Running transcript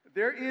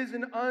There is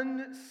an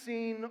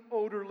unseen,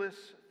 odorless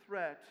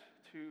threat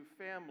to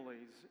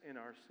families in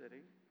our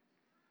city.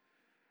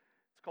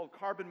 It's called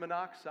carbon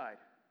monoxide.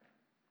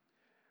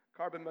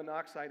 Carbon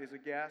monoxide is a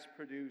gas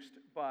produced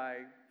by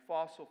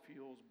fossil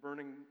fuels,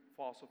 burning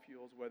fossil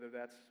fuels, whether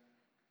that's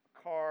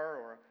a car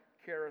or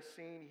a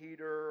kerosene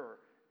heater or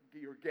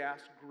your gas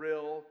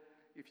grill.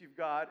 If you've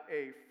got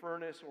a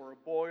furnace or a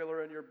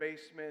boiler in your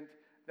basement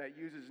that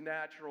uses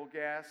natural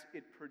gas,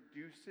 it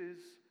produces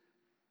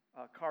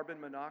carbon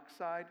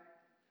monoxide.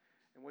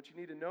 And what you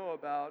need to know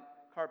about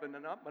carbon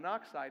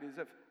monoxide is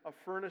if a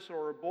furnace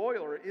or a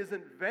boiler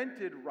isn't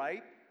vented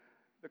right,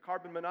 the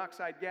carbon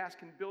monoxide gas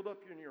can build up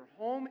in your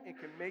home, it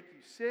can make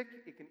you sick,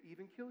 it can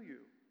even kill you.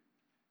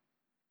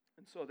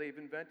 And so they've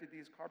invented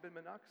these carbon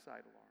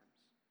monoxide alarms.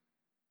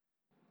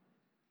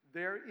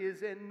 There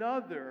is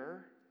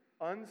another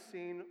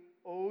unseen,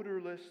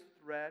 odorless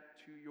threat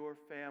to your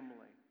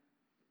family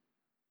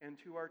and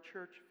to our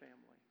church family.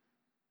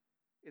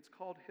 It's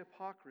called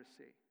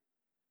hypocrisy.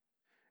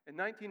 In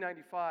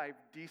 1995,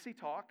 DC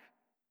Talk,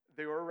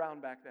 they were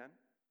around back then,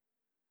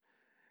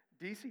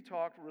 DC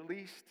Talk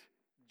released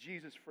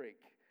Jesus Freak.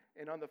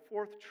 And on the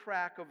 4th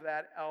track of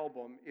that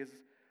album is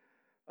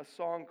a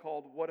song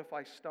called What If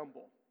I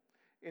Stumble?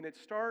 And it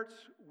starts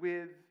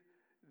with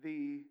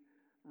the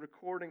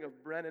recording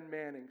of Brennan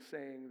Manning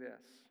saying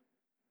this: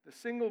 "The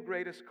single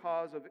greatest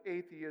cause of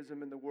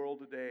atheism in the world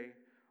today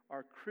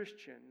are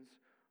Christians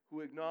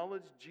who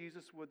acknowledge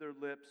Jesus with their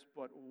lips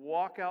but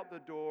walk out the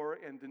door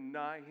and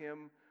deny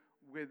him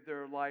with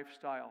their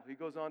lifestyle." He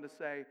goes on to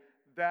say,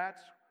 that's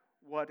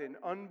what an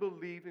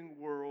unbelieving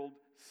world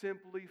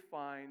simply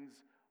finds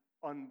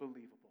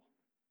unbelievable.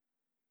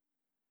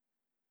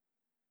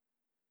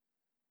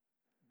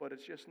 But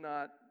it's just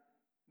not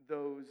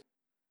those.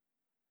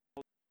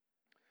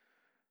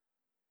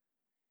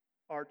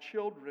 Our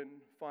children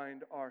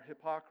find our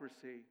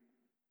hypocrisy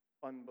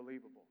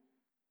unbelievable.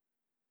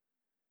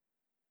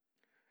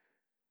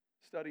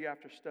 Study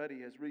after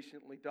study has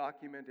recently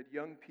documented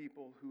young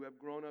people who have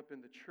grown up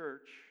in the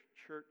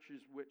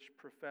churches which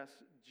profess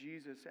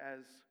Jesus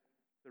as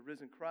the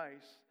risen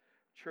Christ,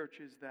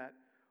 churches that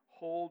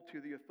hold to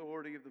the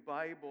authority of the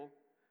Bible,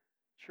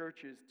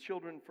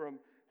 children from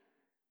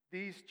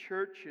these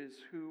churches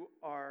who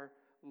are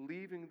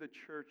leaving the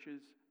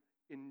churches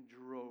in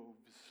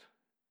droves.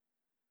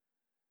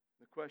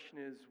 The question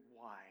is,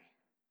 why?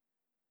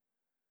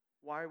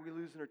 Why are we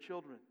losing our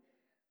children?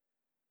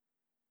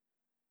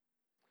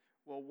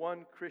 Well,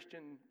 one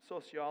Christian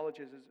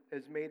sociologist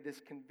has made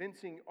this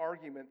convincing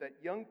argument that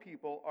young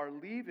people are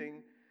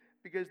leaving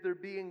because they're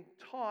being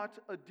taught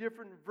a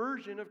different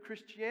version of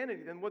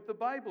Christianity than what the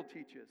Bible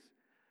teaches.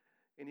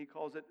 And he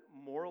calls it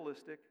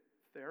moralistic,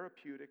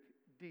 therapeutic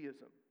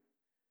deism.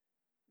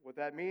 What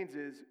that means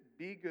is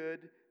be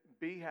good,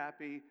 be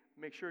happy,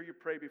 make sure you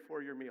pray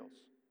before your meals.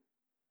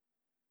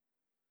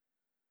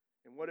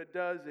 And what it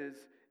does is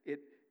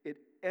it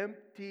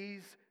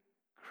empties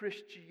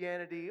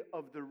Christianity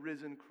of the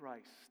risen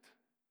Christ.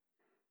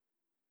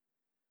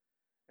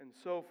 And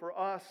so for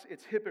us,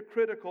 it's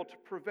hypocritical to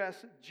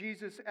profess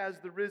Jesus as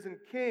the risen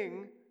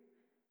King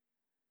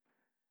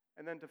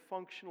and then to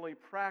functionally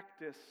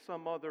practice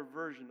some other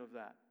version of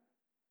that.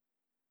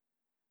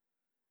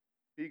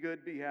 Be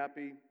good, be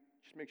happy,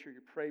 just make sure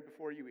you pray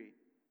before you eat.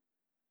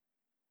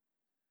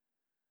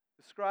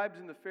 The scribes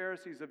and the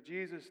Pharisees of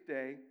Jesus'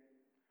 day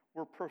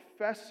were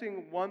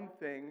professing one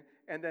thing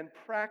and then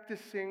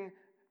practicing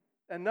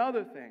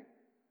another thing.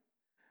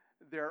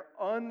 Their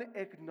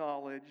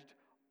unacknowledged,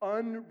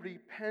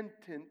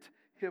 unrepentant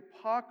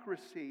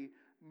hypocrisy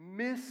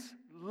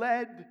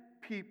misled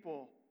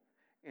people,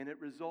 and it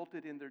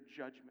resulted in their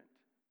judgment.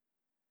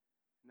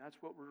 And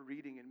that's what we're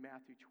reading in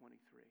Matthew 23.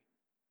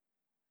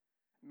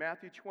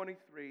 Matthew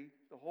 23,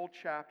 the whole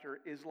chapter,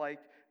 is like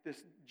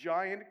this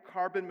giant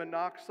carbon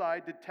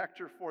monoxide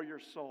detector for your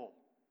soul.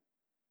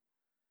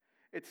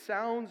 It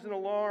sounds an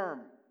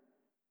alarm.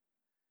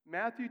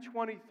 Matthew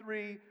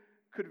 23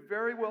 could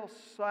very well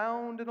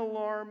sound an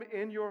alarm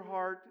in your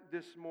heart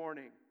this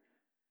morning.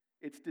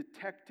 It's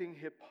detecting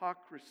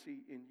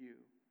hypocrisy in you.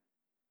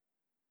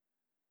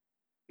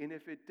 And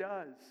if it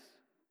does,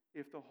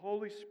 if the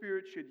Holy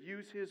Spirit should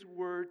use His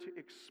Word to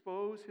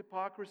expose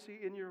hypocrisy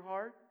in your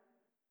heart,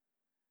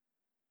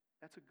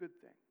 that's a good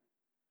thing.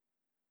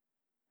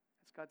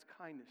 That's God's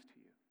kindness to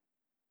you.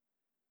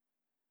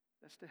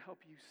 That's to help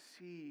you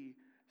see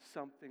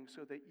something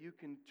so that you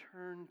can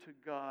turn to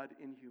God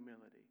in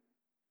humility.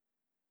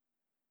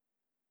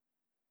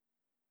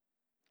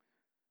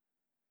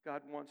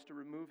 God wants to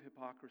remove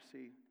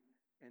hypocrisy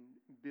and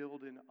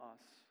build in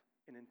us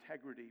an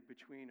integrity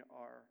between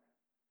our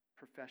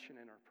profession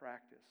and our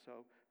practice.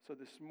 So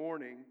this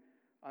morning,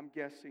 I'm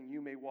guessing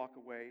you may walk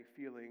away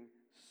feeling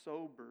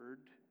sobered,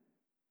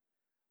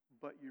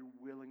 but you're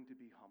willing to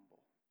be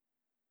humble.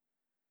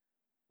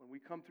 When we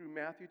come through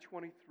Matthew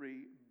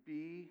 23,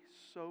 be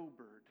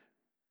sobered,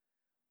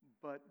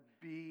 but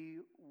be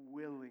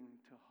willing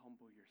to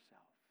humble yourself.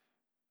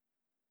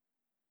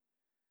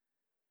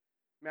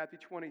 Matthew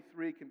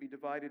 23 can be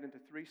divided into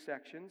 3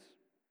 sections.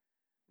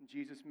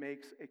 Jesus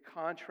makes a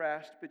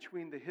contrast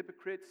between the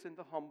hypocrites and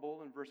the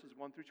humble in verses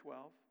 1 through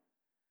 12.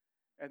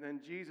 And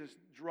then Jesus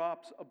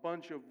drops a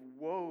bunch of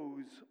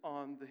woes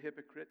on the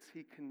hypocrites.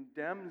 He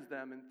condemns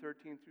them in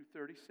 13 through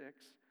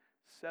 36,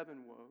 7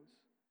 woes.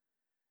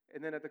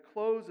 And then at the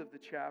close of the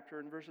chapter,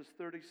 in verses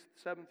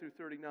 37 through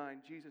 39,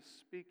 Jesus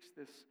speaks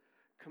this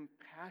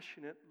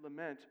compassionate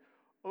lament.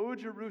 O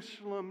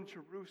Jerusalem,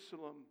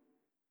 Jerusalem.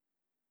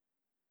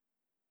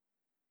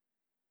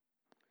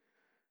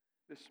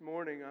 This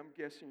morning, I'm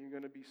guessing you're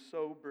going to be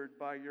sobered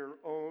by your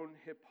own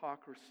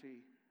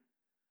hypocrisy.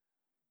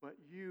 But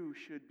you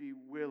should be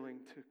willing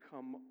to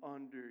come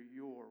under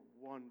your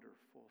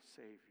wonderful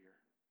Savior.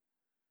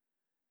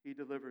 He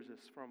delivers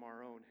us from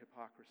our own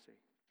hypocrisy.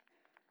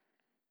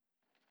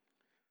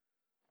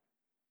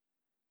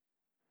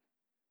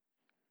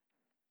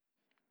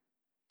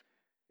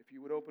 If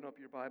you would open up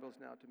your Bibles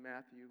now to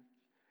Matthew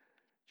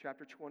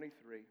chapter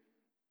 23.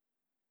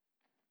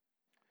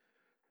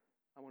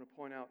 I want to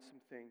point out some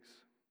things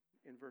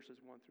in verses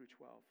 1 through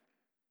 12.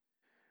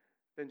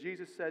 Then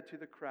Jesus said to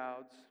the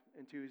crowds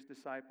and to his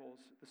disciples,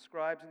 the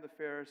scribes and the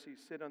Pharisees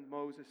sit on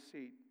Moses'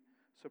 seat.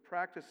 So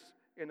practice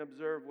and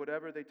observe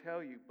whatever they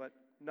tell you, but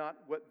not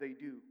what they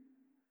do.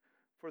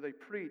 For they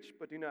preach,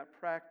 but do not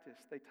practice.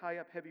 They tie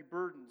up heavy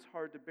burdens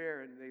hard to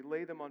bear, and they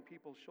lay them on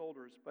people's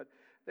shoulders. But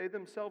they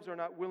themselves are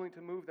not willing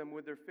to move them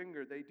with their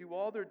finger. They do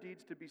all their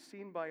deeds to be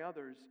seen by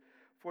others.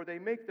 For they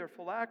make their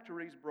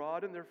phylacteries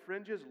broad and their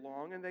fringes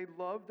long, and they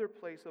love their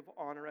place of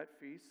honor at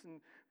feasts and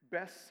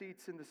best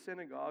seats in the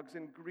synagogues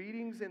and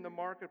greetings in the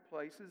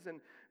marketplaces and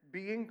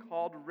being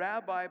called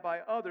rabbi by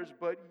others.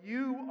 But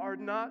you are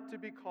not to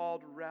be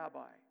called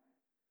rabbi,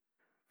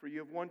 for you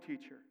have one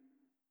teacher,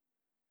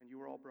 and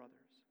you are all brothers.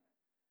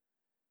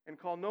 And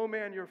call no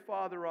man your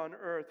father on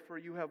earth, for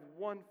you have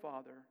one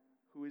Father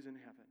who is in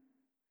heaven.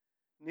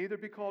 Neither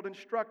be called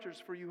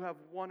instructors, for you have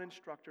one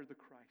instructor, the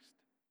Christ.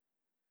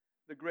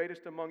 The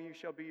greatest among you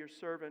shall be your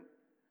servant.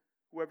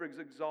 Whoever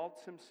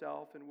exalts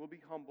himself and will be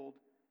humbled,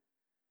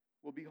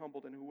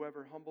 and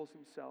whoever humbles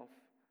himself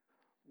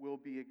will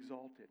be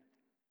exalted.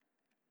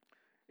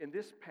 In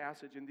this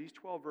passage, in these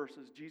 12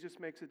 verses, Jesus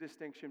makes a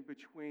distinction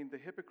between the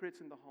hypocrites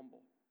and the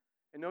humble.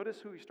 And notice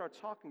who he starts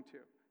talking to.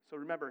 So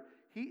remember,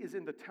 he is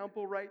in the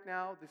temple right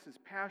now. This is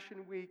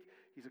Passion Week.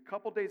 He's a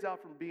couple days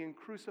out from being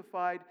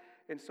crucified.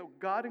 And so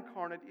God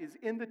incarnate is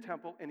in the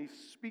temple, and he's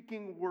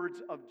speaking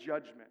words of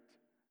judgment.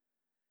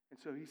 And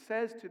so he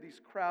says to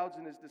these crowds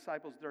and his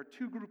disciples, there are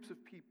two groups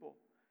of people.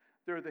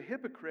 There are the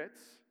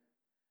hypocrites,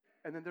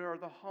 and then there are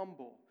the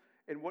humble.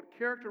 And what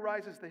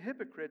characterizes the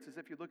hypocrites is,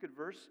 if you look at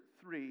verse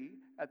 3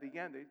 at the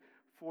end,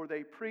 for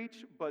they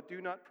preach but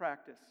do not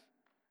practice.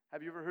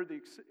 Have you ever heard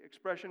the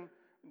expression,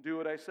 do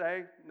what I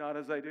say, not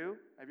as I do?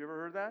 Have you ever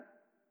heard that?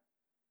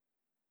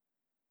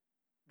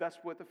 That's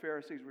what the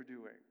Pharisees were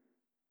doing.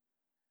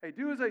 Hey,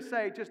 do as I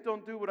say, just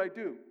don't do what I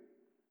do.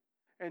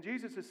 And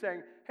Jesus is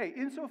saying, hey,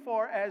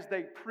 insofar as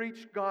they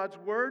preach God's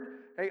word,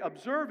 hey,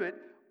 observe it,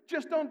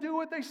 just don't do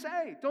what they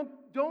say. Don't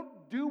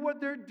do what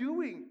they're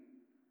doing.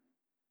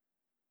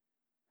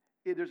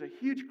 There's a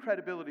huge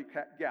credibility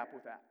gap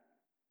with that.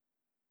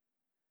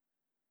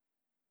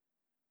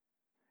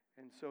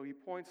 And so he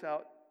points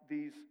out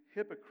these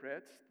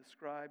hypocrites, the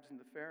scribes and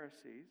the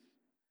Pharisees.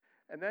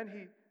 And then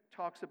he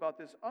talks about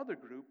this other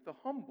group, the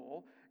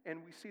humble, and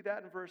we see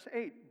that in verse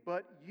 8.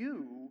 But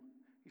you,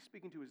 he's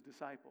speaking to his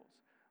disciples,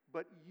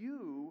 but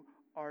you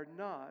are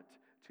not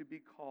to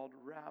be called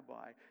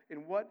rabbi.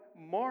 And what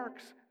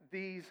marks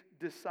these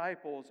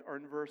disciples are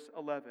in verse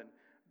 11,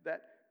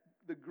 that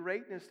the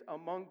greatest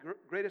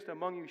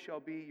among you shall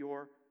be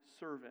your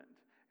servant.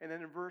 And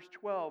then in verse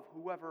 12,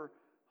 whoever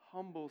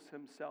humbles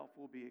himself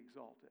will be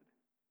exalted.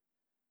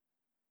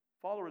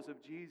 Followers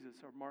of Jesus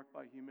are marked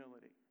by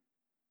humility.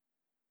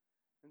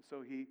 And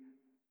so he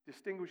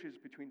distinguishes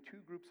between two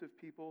groups of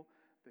people,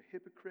 the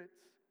hypocrites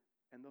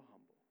and the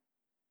humble.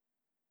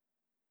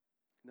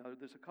 Now,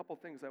 there's a couple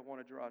things I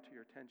want to draw to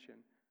your attention.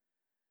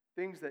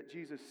 Things that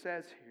Jesus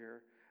says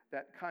here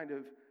that kind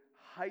of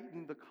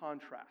heighten the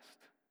contrast.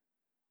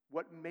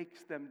 What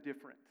makes them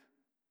different?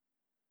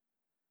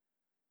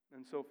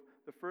 And so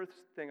the first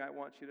thing I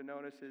want you to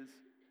notice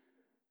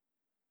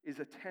is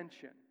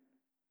attention.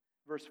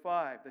 Verse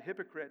 5, the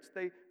hypocrites,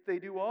 they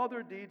do all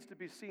their deeds to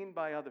be seen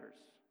by others.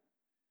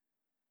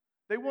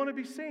 They want to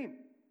be seen.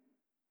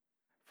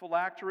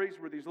 Phylacteries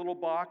were these little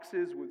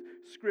boxes with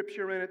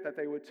scripture in it that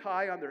they would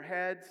tie on their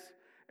heads,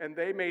 and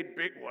they made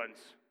big ones.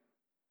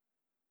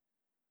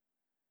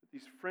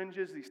 These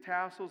fringes, these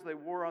tassels they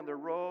wore on their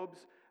robes,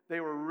 they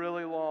were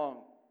really long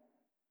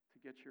to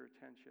get your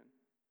attention.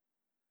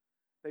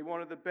 They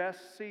wanted the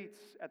best seats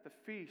at the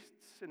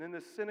feasts and in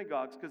the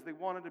synagogues because they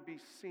wanted to be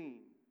seen.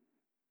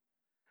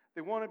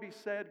 They want to be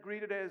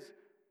greeted as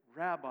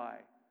rabbi.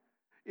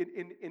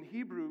 In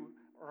Hebrew,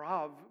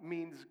 Rav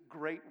means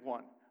great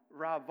one.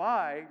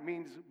 Rabbi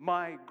means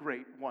my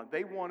great one.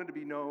 They wanted to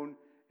be known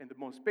in the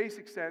most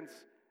basic sense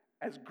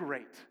as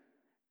great,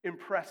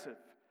 impressive,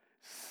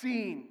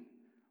 seen,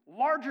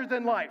 larger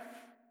than life.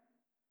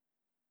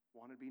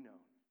 Want to be known.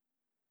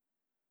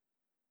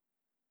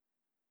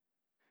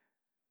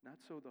 Not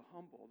so the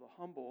humble. The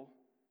humble,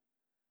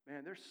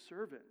 man, they're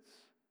servants.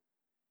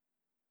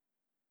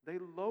 They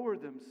lower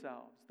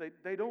themselves.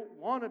 They don't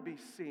want to be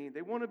seen.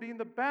 They want to be in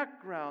the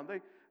background.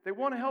 They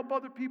want to help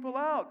other people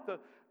out.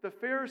 The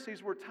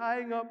Pharisees were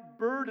tying up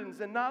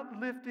burdens and not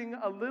lifting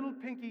a little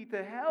pinky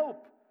to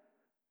help.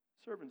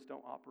 Servants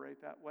don't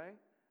operate that way.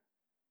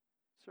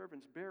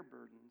 Servants bear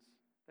burdens.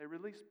 They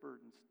release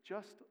burdens,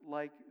 just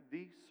like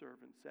the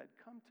servant said,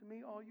 "Come to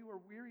me, all you are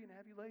weary and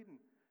heavy laden,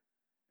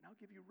 and I'll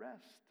give you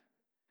rest."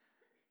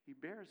 He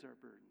bears our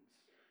burdens.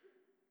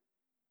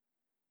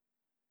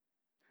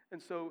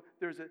 And so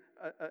there's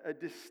a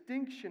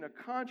distinction, a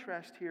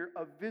contrast here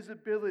of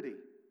visibility.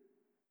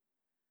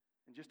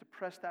 And just to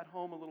press that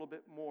home a little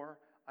bit more,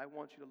 I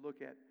want you to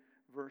look at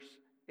verse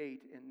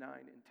 8 and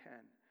 9 and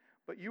 10.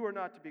 "But you are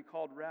not to be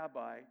called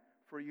rabbi,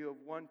 for you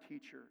have one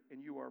teacher,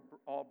 and you are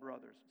all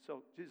brothers."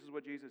 So this is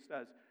what Jesus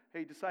says.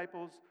 Hey,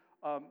 disciples,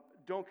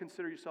 don't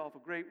consider yourself a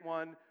great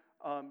one.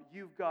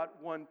 You've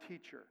got one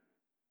teacher.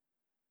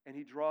 And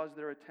he draws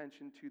their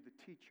attention to the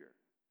teacher.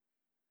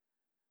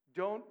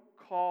 Don't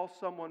call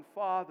someone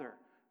father,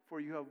 for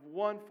you have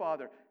one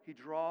Father. He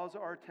draws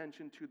our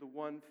attention to the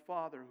one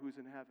Father who's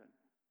in heaven.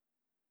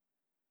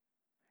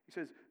 He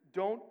says,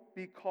 don't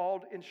be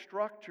called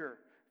instructor,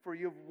 for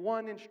you have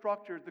one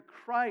instructor, the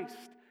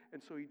Christ.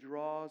 And so he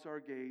draws our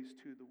gaze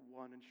to the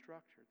one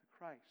instructor, the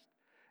Christ.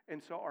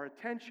 And so our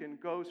attention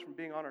goes from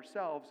being on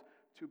ourselves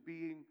to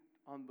being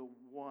on the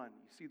one.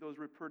 You see those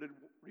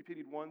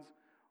repeated ones?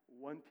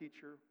 One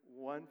teacher,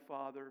 one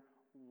Father,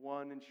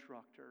 one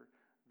instructor,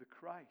 the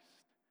Christ.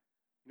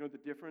 You know what the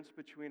difference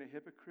between a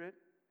hypocrite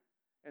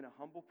and a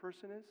humble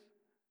person is?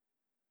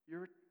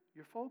 Your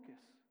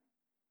focus.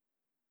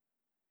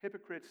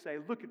 Hypocrites say,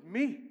 "Look at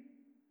me."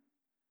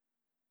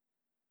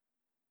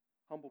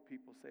 Humble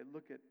people say,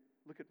 "Look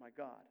at my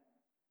God."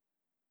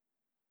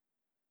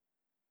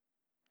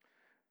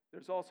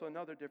 There's also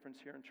another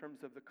difference here in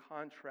terms of the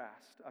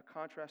contrast, a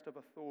contrast of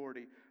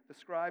authority. The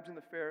scribes and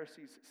the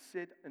Pharisees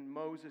sit in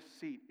Moses'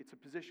 seat. It's a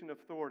position of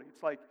authority.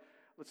 It's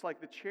like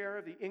the chair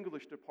of the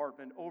English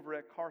department over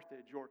at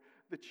Carthage, or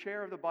the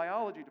chair of the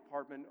biology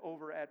department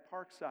over at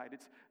Parkside.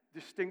 It's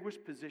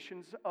distinguished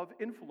positions of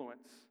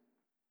influence.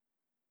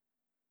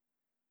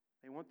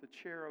 They want the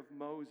chair of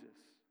Moses.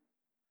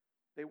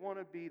 They want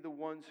to be the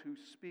ones who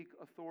speak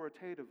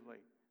authoritatively.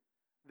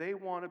 They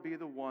want to be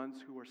the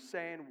ones who are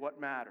saying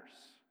what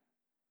matters.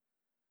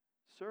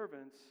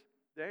 Servants,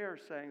 they are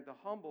saying, the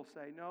humble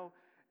say, no,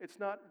 it's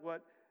not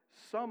what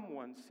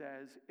someone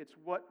says, it's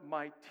what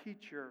my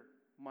teacher,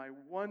 my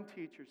one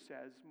teacher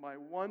says, my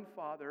one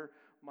Father,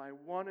 my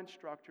one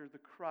instructor, the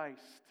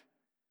Christ.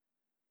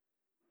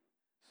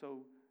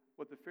 So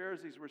what the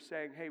Pharisees were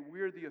saying, hey,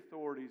 we're the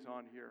authorities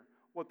on here.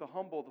 What the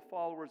humble, the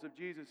followers of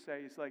Jesus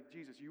say is like,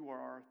 Jesus, you are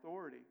our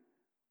authority,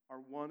 our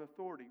one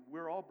authority.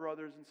 We're all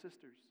brothers and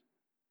sisters.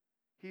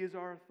 He is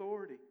our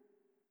authority.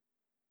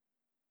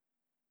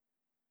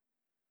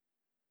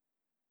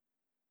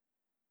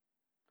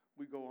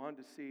 We go on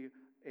to see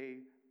a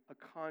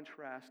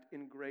contrast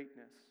in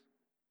greatness.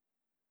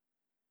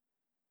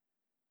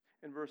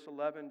 In verse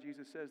 11,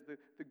 Jesus says,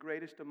 the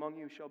greatest among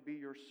you shall be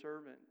your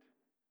servant.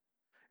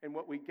 And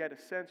what we get a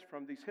sense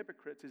from these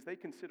hypocrites is they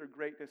consider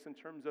greatness in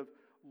terms of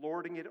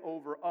lording it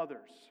over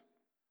others,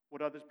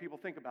 what other people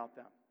think about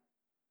them.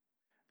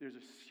 There's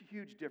a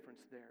huge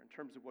difference there in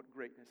terms of what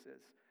greatness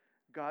is.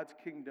 God's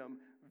kingdom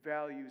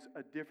values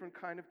a different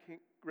kind of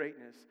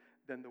greatness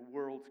than the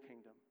world's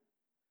kingdom.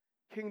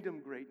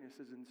 Kingdom greatness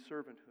is in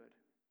servanthood.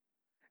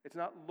 It's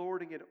not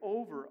lording it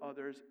over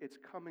others, it's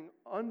coming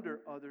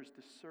under others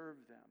to serve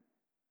them.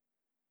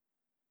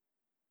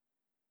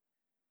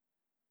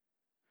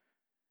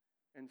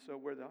 And so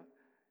where the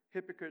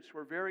hypocrites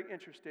were very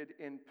interested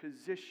in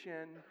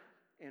position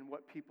and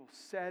what people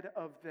said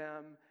of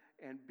them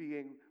and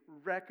being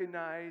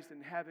recognized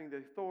and having the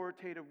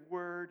authoritative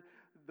word,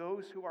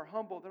 those who are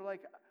humble, they're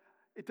like,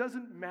 it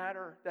doesn't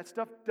matter. That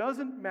stuff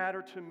doesn't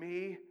matter to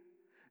me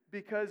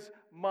because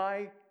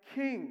my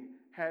King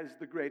has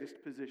the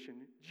greatest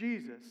position.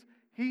 Jesus,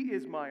 He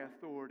is my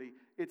authority.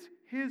 It's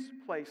His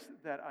place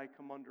that I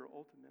come under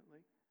ultimately.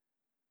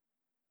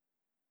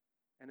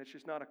 And it's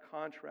just not a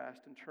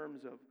contrast in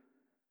terms of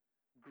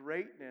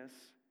greatness.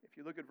 If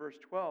you look at verse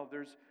 12,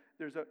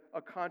 there's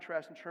a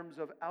contrast in terms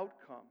of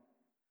outcome.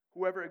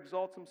 Whoever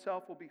exalts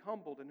himself will be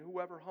humbled, and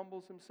whoever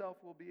humbles himself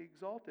will be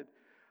exalted.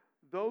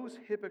 Those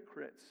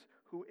hypocrites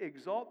who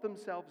exalt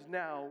themselves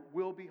now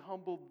will be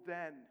humbled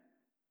then.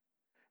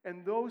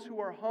 And those who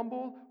are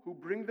humble, who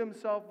bring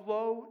themselves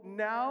low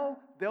now,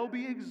 they'll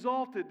be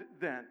exalted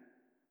then.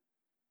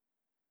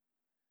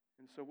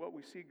 And so what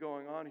we see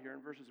going on here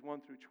in verses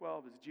 1 through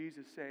 12 is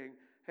Jesus saying,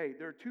 hey,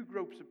 there are two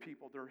groups of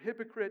people. There are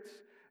hypocrites,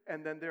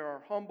 and then there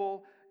are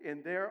humble,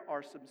 and there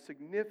are some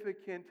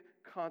significant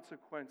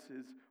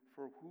consequences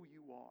for who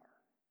you are.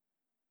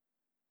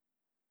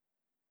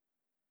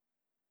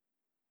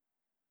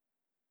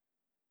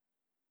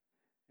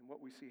 And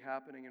what we see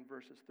happening in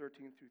verses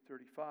 13 through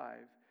 35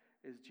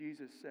 is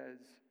Jesus says,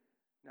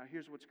 now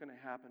here's what's going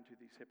to happen to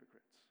these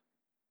hypocrites.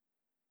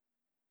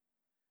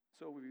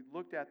 So we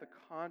looked at the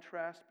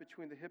contrast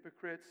between the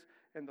hypocrites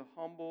and the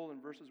humble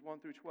in verses 1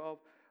 through 12.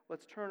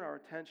 Let's turn our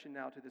attention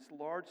now to this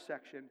large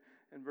section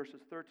in verses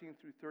 13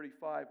 through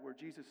 35 where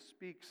Jesus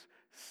speaks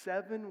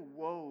 7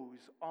 woes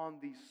on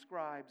these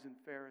scribes and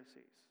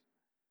Pharisees.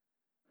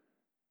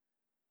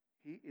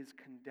 He is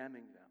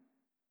condemning them.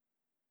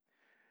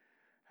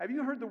 Have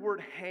you heard the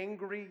word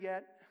hangry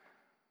yet?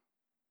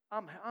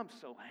 I'm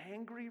so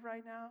hangry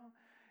right now.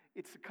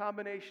 It's a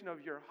combination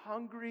of you're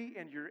hungry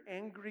and you're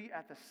angry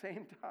at the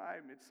same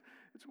time.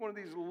 It's one of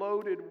these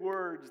loaded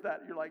words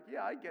that you're like,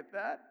 yeah, I get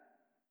that.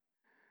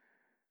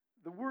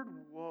 The word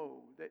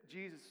woe that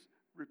Jesus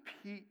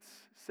repeats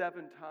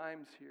 7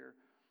 times here,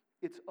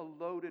 it's a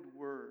loaded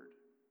word.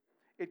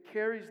 It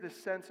carries the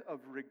sense of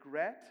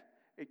regret,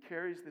 it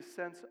carries the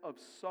sense of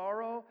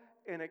sorrow,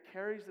 and it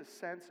carries the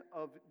sense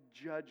of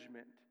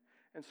judgment.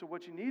 And so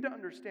what you need to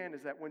understand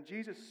is that when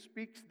Jesus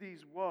speaks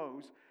these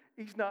woes,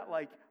 he's not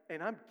like,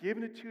 and I'm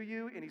giving it to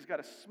you, and he's got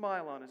a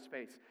smile on his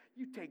face.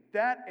 You take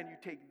that, and you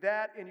take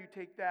that, and you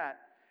take that.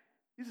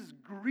 This is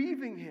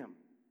grieving him.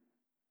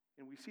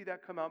 And we see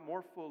that come out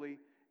more fully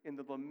in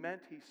the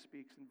lament he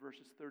speaks in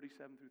verses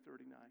 37 through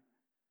 39.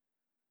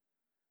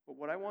 But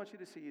what I want you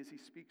to see is he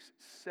speaks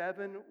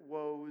 7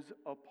 woes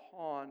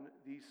upon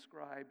these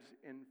scribes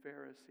and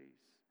Pharisees.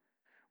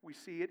 We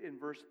see it in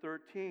verse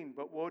 13,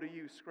 but woe to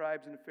you,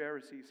 scribes and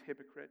Pharisees,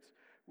 hypocrites.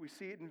 We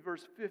see it in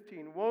verse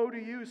 15, woe to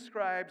you,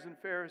 scribes and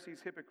Pharisees,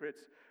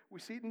 hypocrites.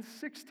 We see it in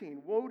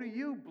 16, woe to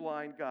you,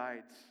 blind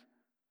guides.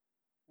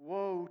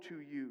 Woe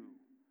to you.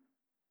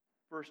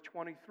 Verse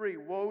 23,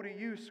 woe to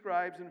you,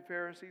 scribes and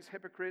Pharisees,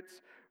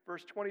 hypocrites.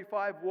 Verse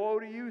 25, woe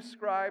to you,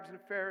 scribes and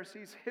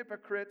Pharisees,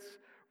 hypocrites.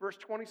 Verse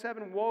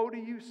 27, woe to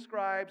you,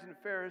 scribes and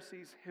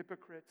Pharisees,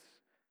 hypocrites.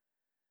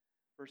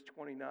 Verse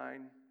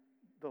 29,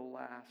 the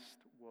last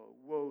woe.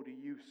 Woe to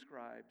you,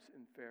 scribes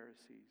and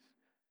Pharisees,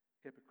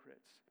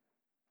 hypocrites.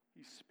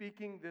 He's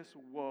speaking this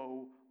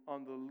woe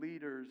on the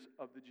leaders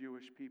of the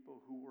Jewish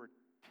people who were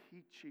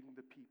teaching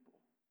the people.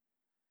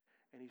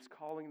 And he's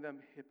calling them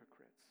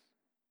hypocrites.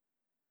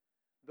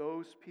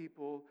 Those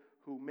people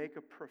who make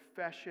a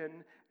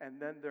profession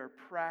and then their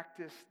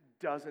practice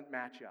doesn't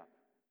match up.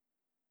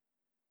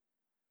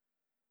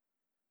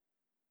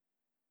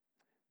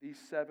 These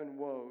 7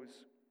 woes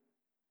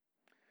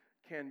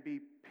can be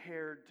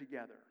paired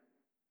together.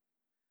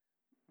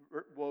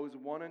 Woes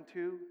 1 and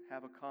 2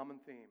 have a common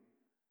theme.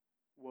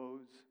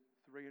 Woes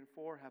 3 and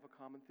 4 have a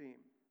common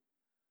theme.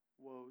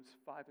 Woes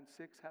 5 and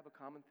 6 have a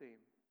common theme.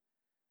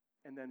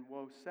 And then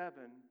woe 7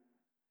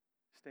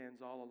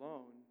 stands all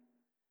alone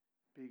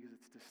because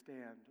it's to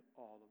stand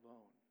all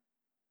alone.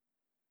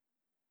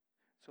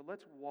 So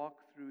let's walk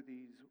through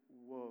these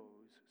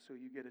woes so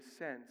you get a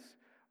sense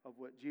of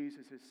what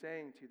Jesus is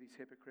saying to these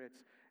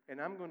hypocrites, and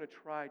I'm going to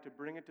try to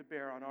bring it to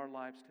bear on our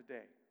lives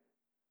today.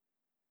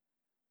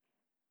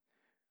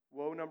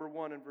 Woe number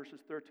 1 in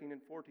verses 13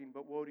 and 14,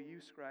 but woe to you,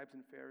 scribes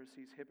and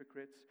Pharisees,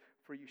 hypocrites,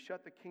 for you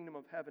shut the kingdom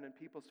of heaven in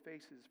people's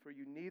faces, for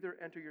you neither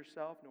enter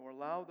yourself nor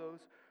allow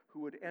those who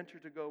would enter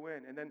to go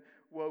in. And then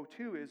woe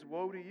 2 is,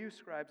 woe to you,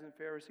 scribes and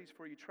Pharisees,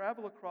 for you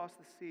travel across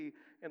the sea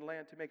and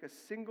land to make a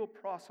single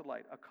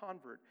proselyte, a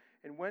convert.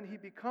 And when he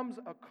becomes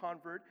a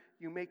convert,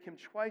 you make him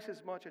twice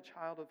as much a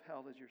child of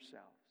hell as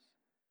yourselves.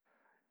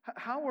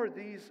 How are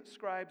these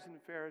scribes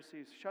and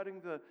Pharisees shutting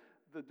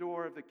the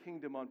door of the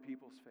kingdom on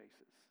people's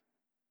faces?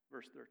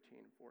 Verse 13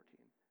 and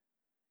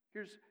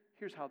 14.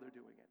 Here's how they're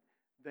doing it.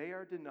 They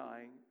are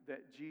denying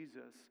that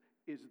Jesus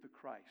is the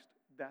Christ.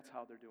 That's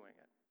how they're doing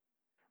it.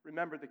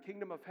 Remember, the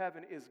kingdom of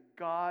heaven is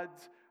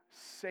God's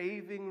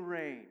saving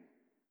reign.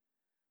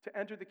 To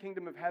enter the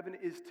kingdom of heaven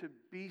is to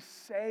be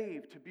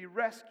saved, to be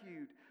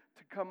rescued,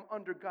 to come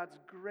under God's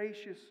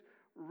gracious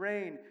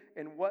reign.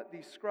 And what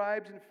these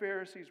scribes and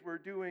Pharisees were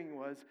doing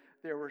was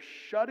they were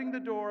shutting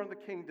the door on the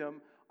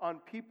kingdom on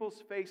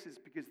people's faces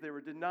because they were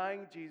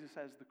denying Jesus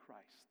as the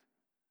Christ.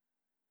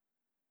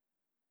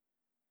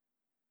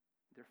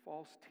 They're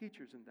false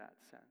teachers in that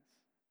sense.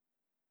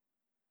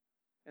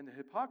 And the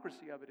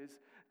hypocrisy of it is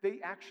they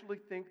actually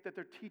think that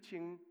they're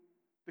teaching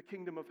the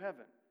kingdom of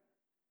heaven.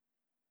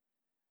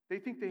 They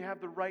think they have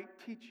the right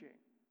teaching.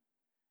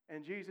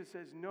 And Jesus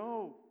says,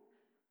 no,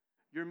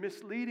 you're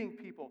misleading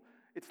people.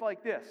 It's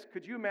like this.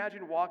 Could you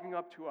imagine walking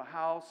up to a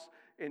house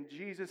and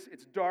Jesus,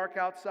 it's dark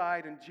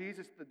outside, and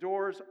Jesus, the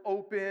door's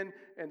open,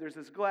 and there's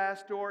this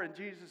glass door, and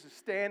Jesus is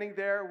standing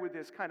there with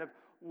this kind of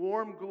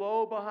warm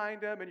glow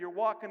behind him, and you're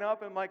walking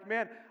up, and I'm like,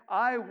 man,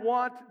 I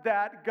want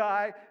that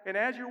guy. And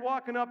as you're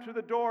walking up to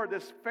the door,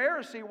 this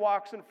Pharisee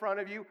walks in front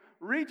of you,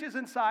 reaches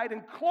inside,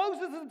 and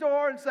closes the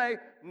door and say,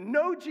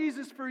 no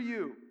Jesus for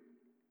you.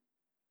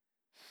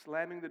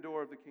 Slamming the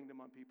door of the kingdom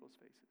on people's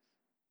faces.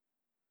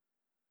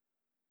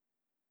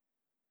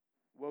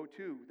 Woe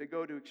too, they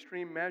go to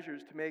extreme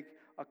measures to make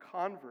a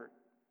convert.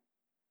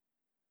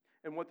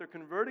 And what they're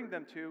converting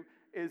them to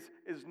is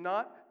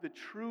not the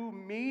true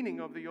meaning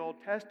of the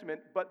Old Testament,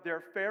 but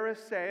their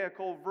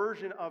Pharisaical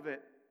version of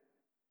it.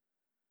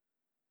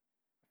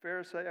 A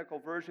Pharisaical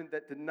version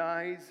that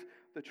denies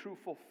the true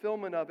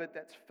fulfillment of it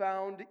that's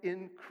found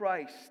in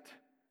Christ.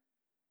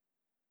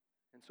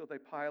 And so they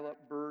pile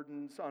up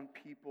burdens on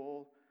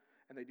people,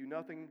 and they do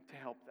nothing to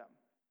help them.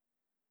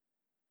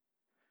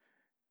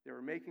 They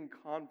were making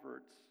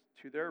converts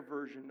to their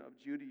version of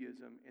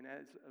Judaism, and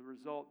as a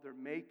result, they're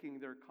making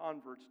their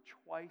converts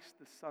twice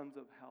the sons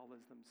of hell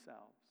as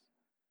themselves.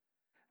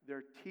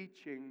 They're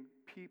teaching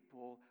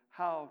people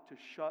how to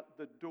shut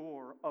the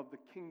door of the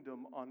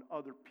kingdom on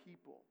other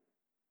people.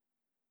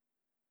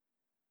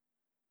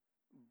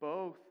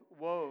 Both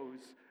woes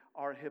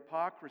are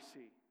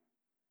hypocrisy.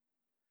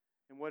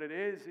 And what it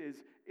is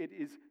it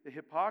is the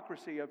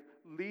hypocrisy of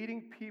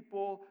leading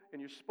people,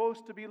 and you're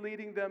supposed to be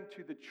leading them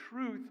to the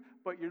truth,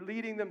 but you're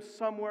leading them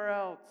somewhere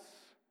else.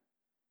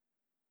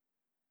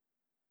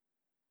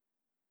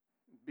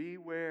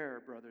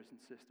 Beware, brothers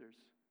and sisters.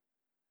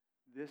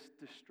 This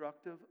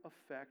destructive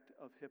effect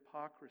of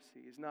hypocrisy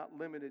is not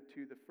limited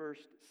to the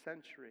first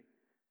century.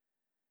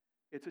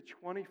 It's a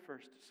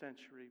 21st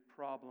century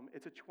problem.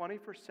 It's a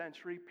 21st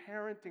century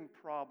parenting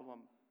problem.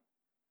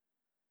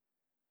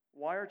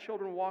 Why our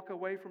children walk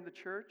away from the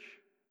church?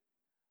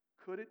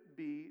 Could it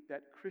be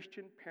that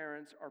Christian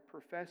parents are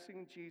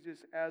professing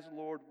Jesus as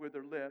Lord with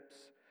their lips,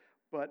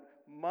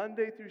 but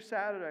Monday through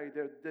Saturday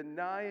they're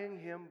denying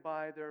Him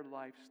by their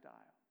lifestyle?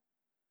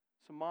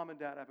 So mom and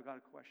dad, I've got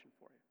a question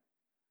for you.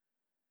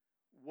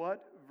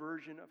 What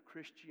version of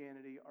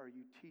Christianity are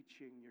you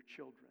teaching your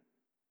children?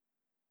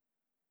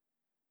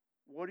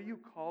 What are you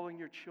calling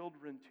your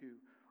children to?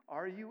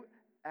 Are you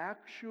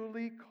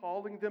actually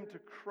calling them to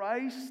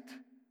Christ?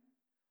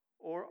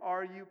 Or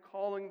are you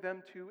calling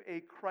them to a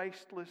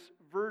Christless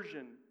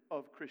version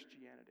of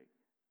Christianity?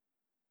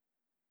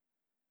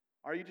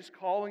 Are you just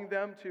calling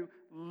them to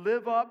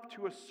live up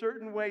to a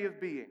certain way of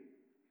being?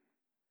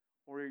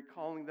 Or are you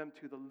calling them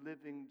to the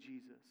living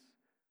Jesus,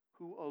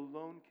 who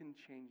alone can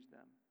change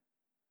them?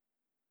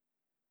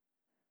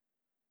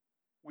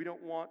 We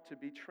don't want to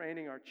be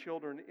training our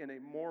children in a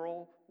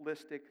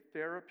moralistic,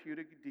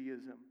 therapeutic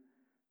deism,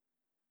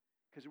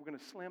 because we're going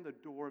to slam the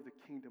door of the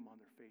kingdom on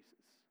their faces.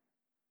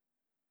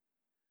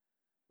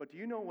 But do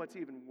you know what's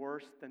even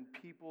worse than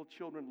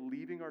children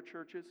leaving our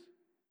churches?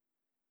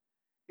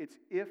 It's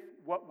if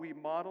what we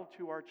model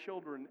to our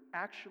children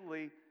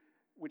actually,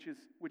 which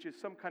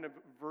is some kind of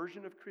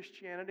version of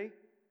Christianity,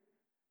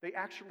 they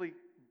actually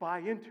buy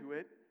into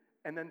it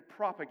and then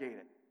propagate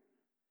it.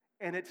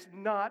 And it's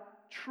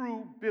not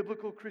true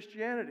biblical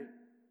Christianity.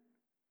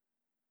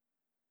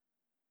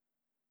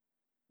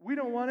 We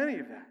don't want any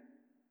of that.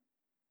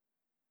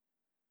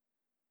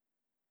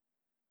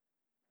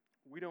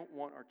 We don't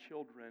want our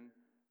children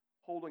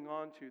holding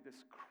on to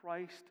this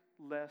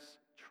Christless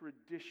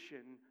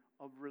tradition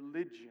of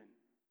religion.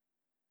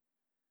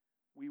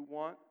 We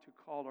want to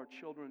call our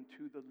children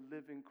to the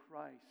living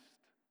Christ.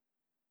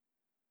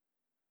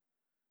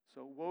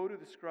 So woe to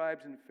the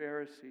scribes and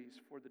Pharisees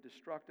for the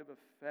destructive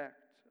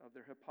effect of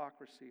their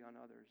hypocrisy on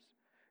others.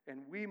 And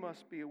we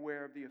must be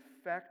aware of the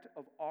effect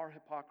of our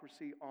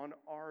hypocrisy on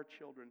our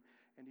children.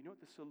 And you know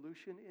what the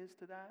solution is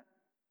to that?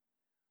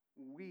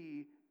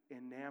 We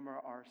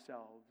enamor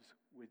ourselves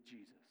with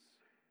Jesus.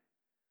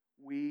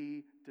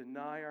 We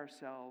deny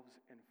ourselves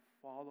and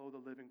follow the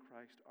living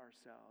Christ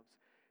ourselves.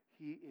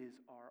 He is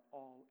our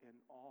all in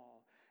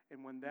all.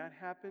 And when that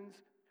happens,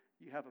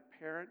 you have a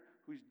parent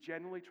who's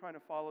genuinely trying to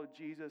follow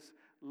Jesus,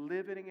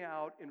 living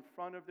out in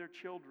front of their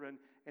children,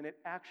 and it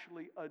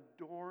actually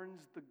adorns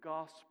the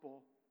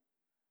gospel.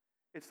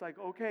 It's like,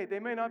 okay, they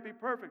may not be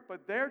perfect,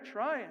 but they're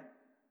trying.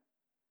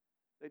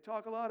 They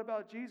talk a lot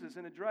about Jesus,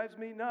 and it drives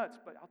me nuts,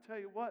 but I'll tell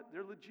you what,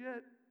 they're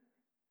legit.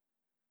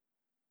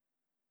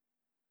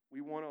 We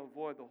want to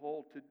avoid the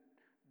whole to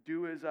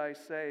do as I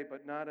say,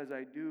 but not as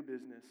I do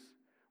business.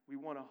 We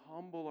want to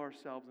humble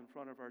ourselves in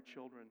front of our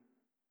children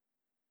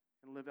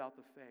and live out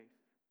the faith.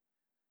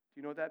 Do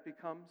you know what that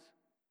becomes?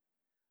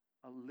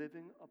 A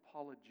living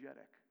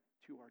apologetic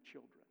to our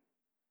children.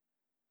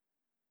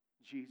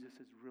 Jesus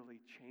is really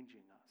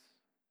changing us.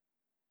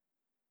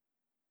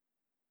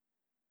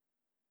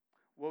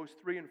 Woes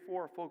 3 and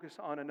 4 focus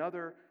on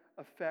another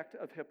effect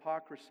of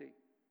hypocrisy.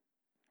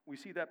 We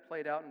see that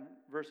played out in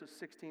verses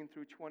 16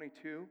 through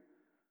 22.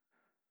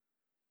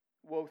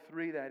 Woe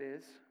 3, that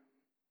is.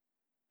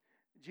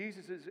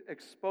 Jesus is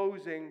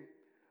exposing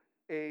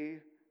a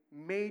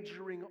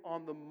majoring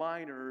on the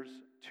minors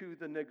to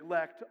the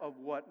neglect of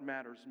what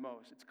matters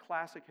most. It's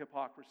classic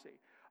hypocrisy.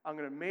 I'm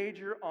going to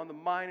major on the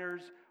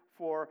minors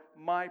for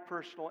my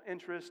personal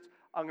interest.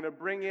 I'm going to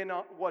bring in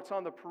what's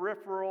on the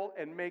peripheral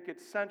and make it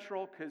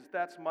central because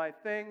that's my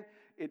thing.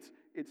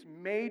 It's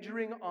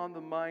majoring on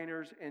the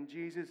minors, and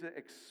Jesus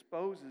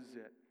exposes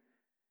it.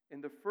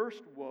 In the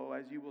first woe,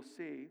 as you will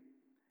see,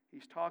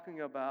 he's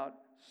talking about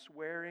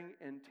swearing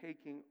and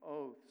taking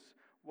oaths.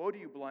 Woe to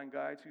you, blind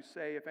guides, who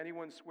say, if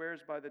anyone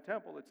swears by the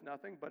temple, it's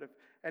nothing, but if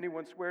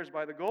anyone swears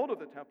by the gold of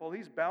the temple,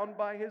 he's bound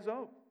by his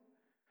oath.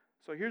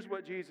 So here's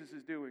what Jesus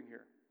is doing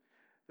here.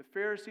 The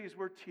Pharisees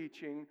were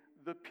teaching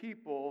the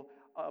people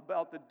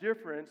about the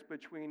difference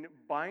between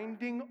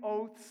binding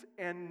oaths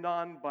and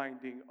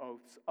non-binding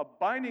oaths. A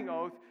binding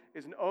oath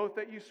is an oath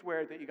that you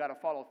swear that you got to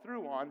follow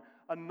through on.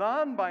 A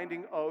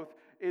non-binding oath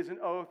is an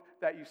oath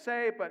that you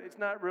say, but it's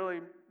not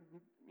really,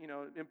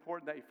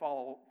 important that you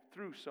follow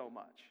through so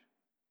much.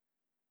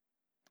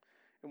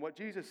 And what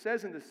Jesus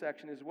says in this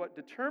section is what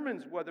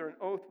determines whether an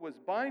oath was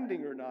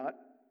binding or not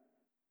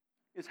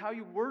is how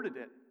you worded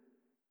it.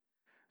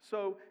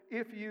 So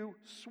if you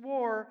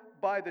swore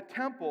by the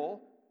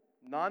temple,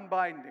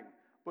 non-binding.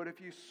 But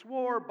if you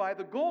swore by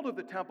the gold of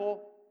the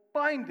temple,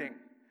 binding.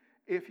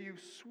 If you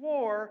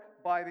swore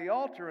by the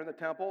altar in the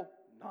temple,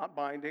 not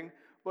binding.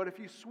 But if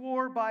you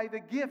swore by the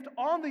gift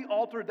on the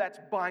altar, that's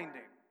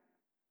binding.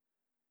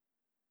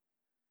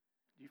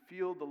 Do you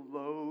feel the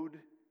load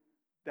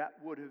that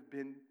would have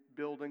been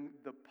building,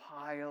 the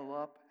pile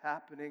up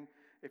happening?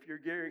 If you're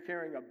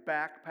carrying a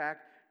backpack,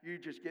 you're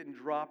just getting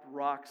dropped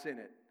rocks in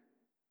it.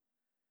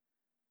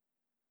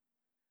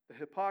 The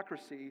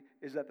hypocrisy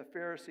is that the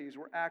Pharisees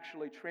were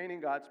actually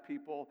training God's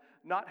people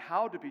not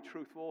how to be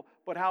truthful,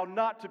 but how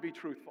not to be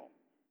truthful.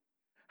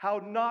 How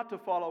not to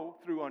follow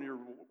through on your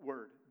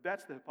word.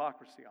 That's the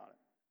hypocrisy on it.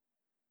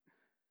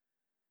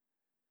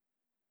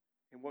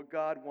 And what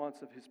God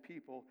wants of his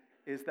people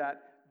is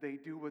that they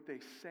do what they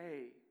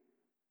say.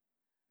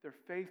 They're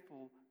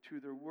faithful to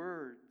their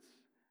words.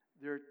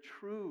 They're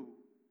true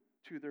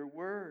to their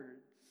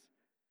words.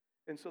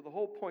 And so the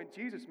whole point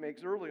Jesus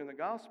makes earlier in the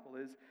gospel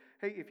is,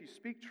 hey, if you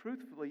speak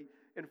truthfully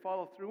and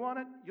follow through on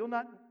it, you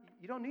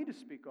don't need to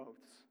speak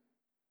oaths.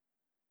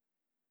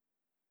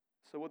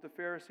 So what the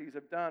Pharisees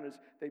have done is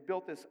they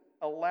built this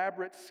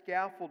elaborate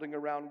scaffolding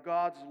around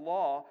God's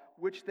law,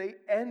 which they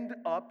end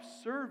up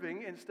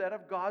serving instead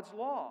of God's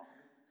law.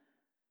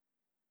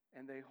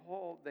 And they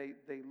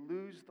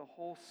lose the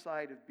whole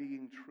sight of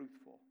being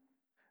truthful.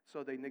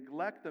 So they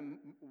neglect the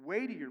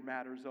weightier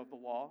matters of the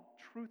law,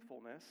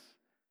 truthfulness,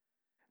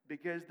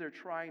 because they're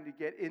trying to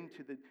get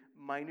into the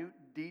minute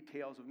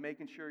details of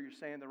making sure you're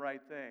saying the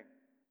right thing.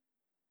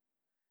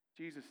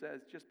 Jesus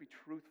says, just be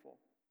truthful.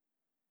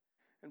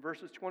 In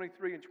verses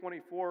 23 and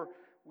 24,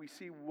 we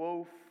see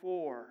woe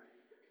for.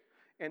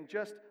 And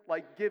just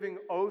like giving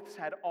oaths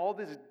had all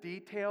this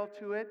detail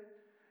to it,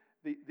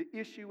 the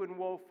issue in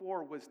woe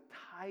for was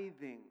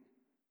tithing.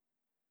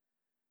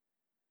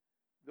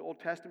 The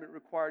Old Testament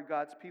required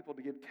God's people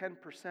to give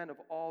 10% of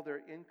all their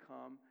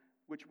income,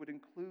 which would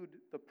include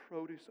the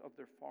produce of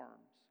their farms.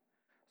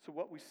 So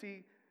what we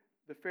see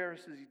the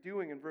Pharisees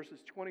doing in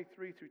verses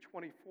 23 through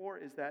 24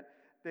 is that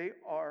they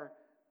are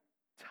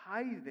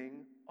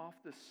tithing off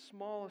the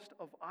smallest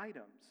of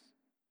items.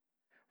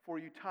 For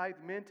you tithe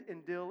mint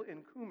and dill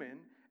and cumin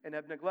and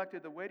have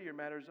neglected the weightier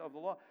matters of the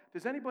law.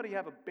 Does anybody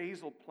have a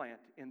basil plant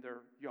in their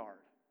yard?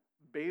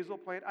 Basil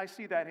plant? I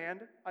see that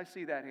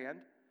hand.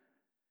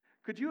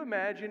 Could you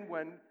imagine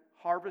when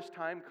harvest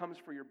time comes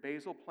for your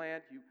basil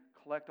plant, you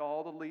collect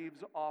all the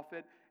leaves off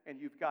it,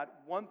 and you've got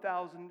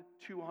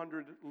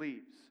 1,200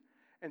 leaves.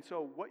 And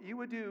so what you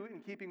would do in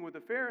keeping with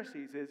the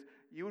Pharisees is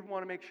you would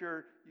want to make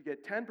sure you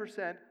get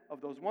 10% of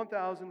those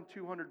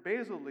 1,200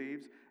 basil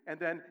leaves and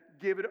then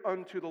give it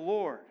unto the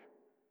Lord.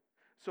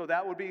 So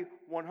that would be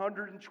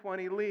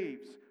 120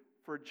 leaves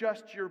for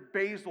just your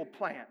basil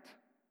plant.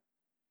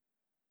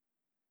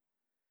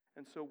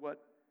 And so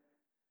what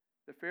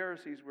the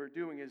Pharisees were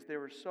doing is they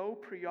were so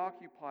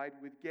preoccupied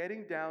with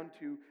getting down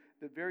to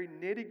the very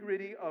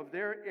nitty-gritty of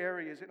their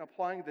areas and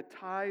applying the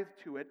tithe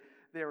to it,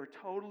 they were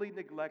totally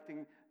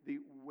neglecting the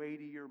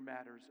weightier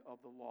matters of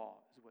the law,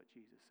 is what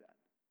Jesus said.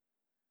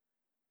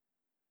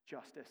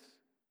 Justice,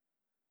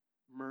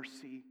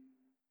 mercy,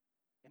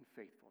 and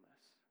faithfulness.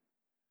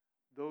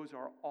 Those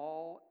are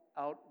all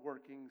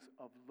outworkings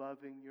of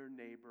loving your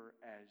neighbor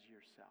as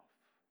yourself.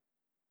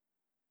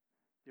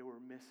 They were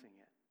missing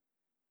it.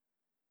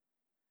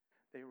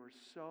 They were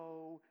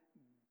so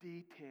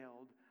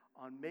detailed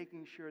on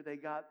making sure they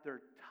got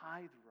their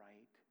tithe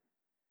right,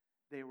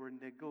 they were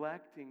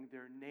neglecting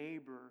their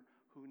neighbor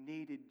who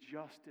needed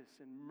justice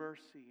and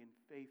mercy and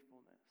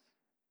faithfulness.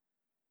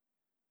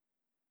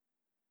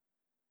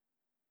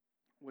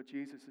 What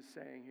Jesus is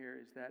saying here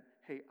is that,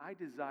 hey, I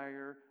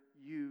desire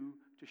you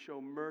to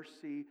show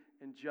mercy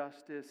and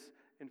justice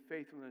and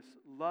faithfulness.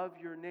 Love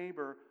your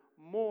neighbor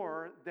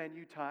more than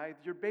you tithe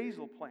your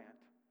basil plant.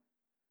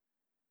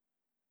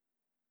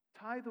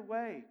 Tithe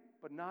away,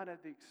 but not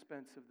at the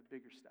expense of the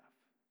bigger stuff.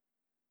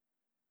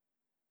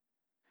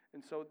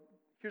 And so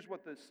here's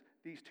what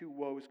these two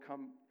woes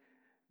come.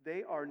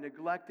 They are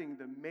neglecting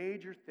the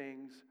major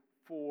things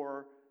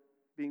for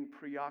being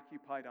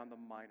preoccupied on the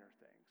minor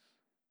things.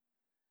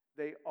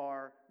 They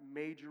are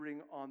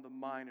majoring on the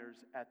minors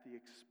at the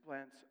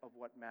expense of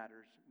what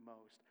matters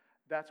most.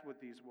 That's what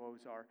these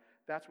woes are.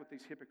 That's what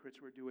these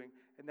hypocrites were doing.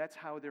 And that's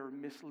how they're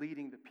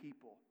misleading the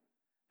people.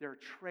 They're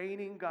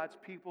training God's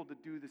people to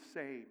do the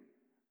same.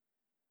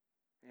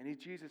 And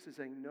Jesus is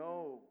saying,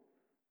 no.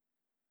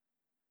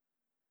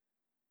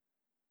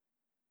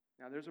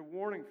 Now, there's a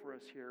warning for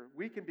us here.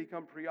 We can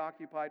become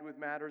preoccupied with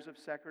matters of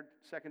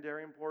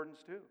secondary importance,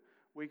 too.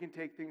 We can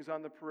take things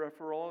on the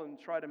peripheral and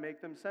try to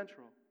make them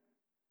central.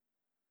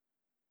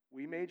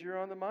 We major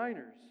on the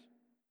minors.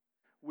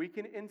 We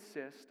can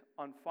insist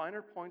on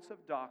finer points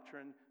of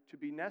doctrine to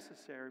be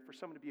necessary for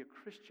someone to be a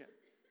Christian.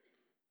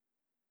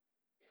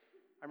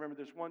 I remember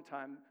there's one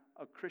time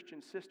a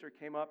Christian sister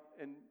came up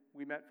and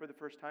we met for the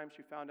first time.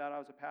 She found out I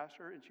was a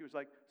pastor, and she was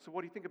like, "So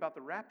what do you think about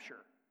the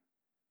rapture?"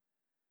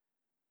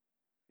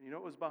 And you know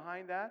what was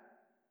behind that?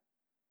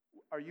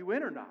 Are you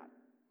in or not?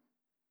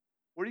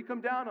 Where do you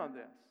come down on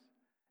this?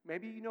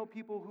 Maybe you know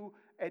people who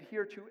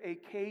adhere to a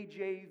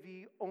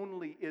KJV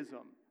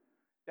onlyism,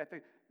 that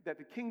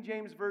the King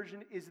James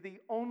Version is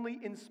the only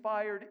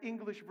inspired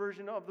English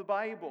version of the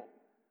Bible.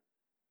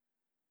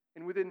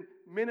 And within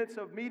minutes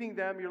of meeting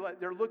them,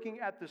 they're looking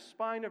at the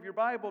spine of your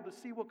Bible to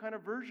see what kind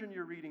of version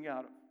you're reading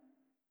out of.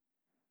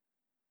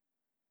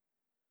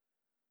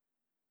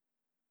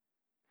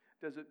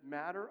 Does it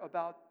matter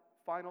about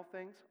final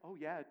things? Oh,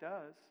 yeah, it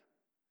does.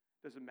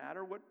 Does it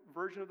matter what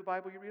version of the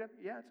Bible you read?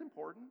 Yeah, it's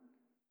important.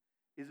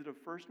 Is it of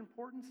first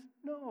importance?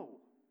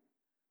 No.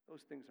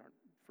 Those things aren't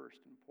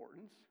first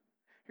importance.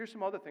 Here's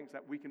some other things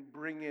that we can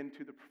bring in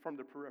from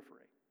the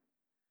periphery.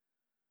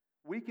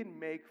 We can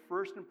make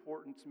first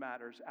importance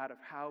matters out of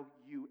how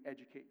you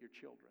educate your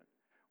children,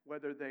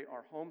 whether they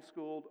are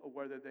homeschooled or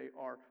whether they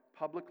are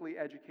publicly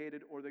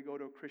educated or they go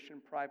to a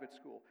Christian private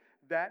school.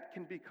 That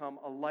can become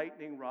a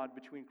lightning rod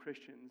between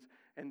Christians,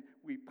 and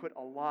we put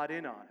a lot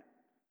in on it.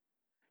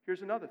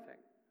 Here's another thing.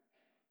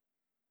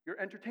 Your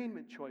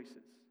entertainment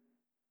choices,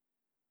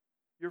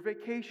 your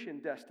vacation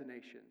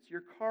destinations,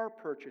 your car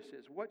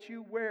purchases, what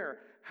you wear,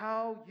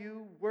 how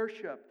you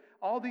worship.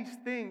 All these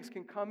things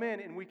can come in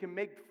and we can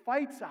make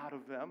fights out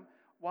of them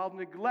while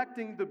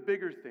neglecting the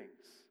bigger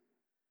things.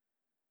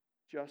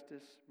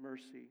 Justice,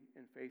 mercy,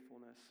 and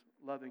faithfulness,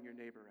 loving your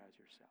neighbor as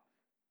yourself.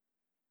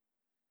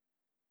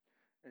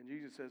 And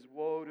Jesus says,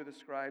 "Woe to the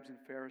scribes and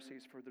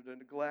Pharisees for the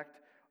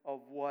neglect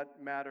of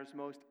what matters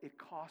most. It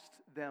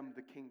costs them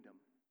the kingdom."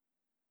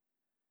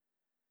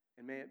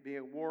 And may it be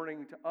a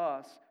warning to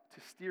us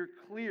to steer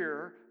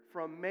clear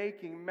from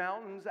making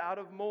mountains out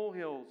of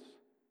molehills.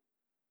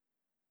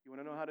 You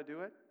want to know how to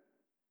do it?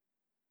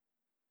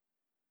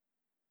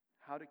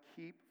 How to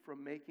keep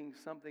from making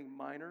something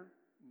minor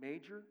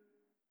major?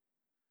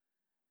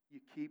 You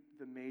keep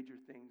the major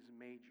things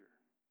major.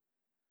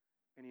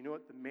 And you know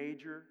what the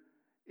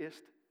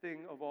majorest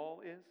thing of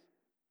all is?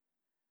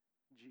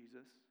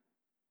 Jesus.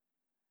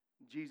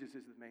 Jesus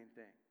is the main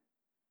thing.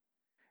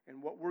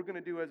 And what we're going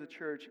to do as a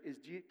church is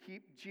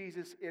keep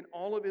Jesus in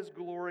all of his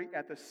glory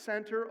at the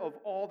center of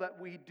all that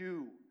we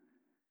do.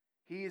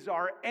 He is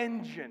our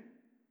engine.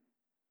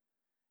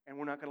 And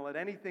we're not going to let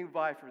anything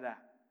vie for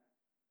that.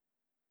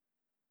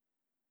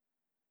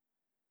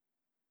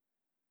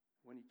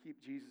 When you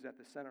keep Jesus at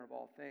the center of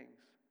all things,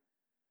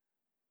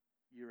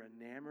 you're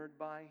enamored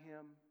by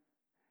him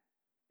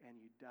and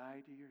you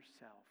die to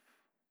yourself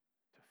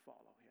to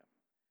follow him,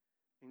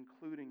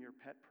 including your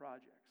pet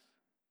projects.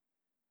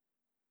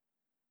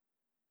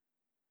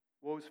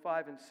 Woes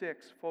 5 and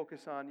 6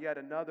 focus on yet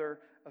another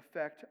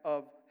effect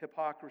of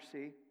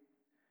hypocrisy.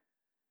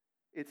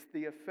 It's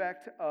the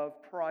effect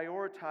of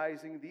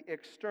prioritizing the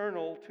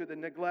external to the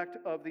neglect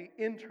of the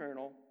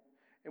internal.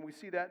 And we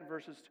see that in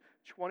verses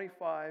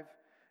 25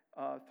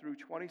 through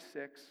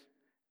 26,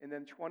 and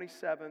then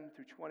 27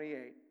 through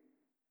 28.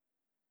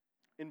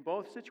 In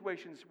both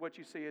situations, what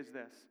you see is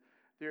this.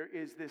 There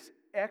is this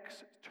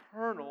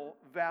external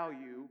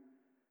value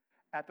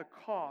at the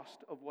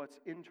cost of what's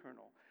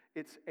internal.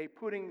 It's a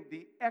putting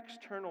the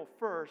external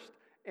first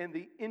and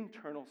the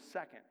internal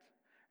second.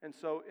 And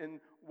so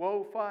in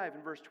Woe 5,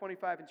 in verse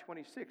 25 and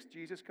 26,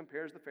 Jesus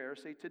compares the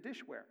Pharisee to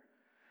dishware.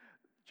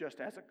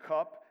 Just as a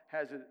cup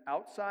has an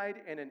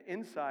outside and an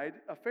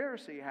inside, a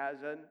Pharisee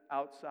has an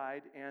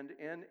outside and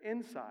an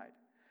inside.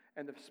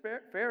 And the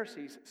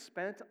Pharisees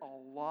spent a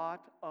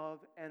lot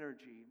of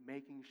energy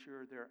making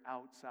sure their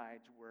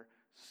outsides were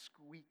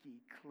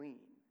squeaky clean.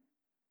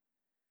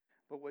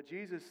 But what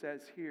Jesus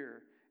says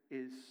here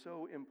is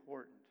so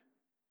important.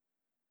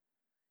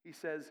 He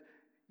says,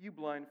 "You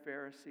blind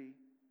Pharisee,"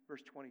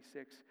 verse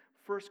 26,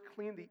 "first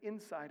clean the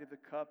inside of the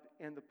cup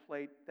and the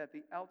plate, that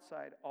the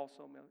outside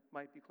also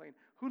might be clean."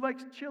 Who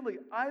likes chili?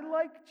 I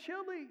like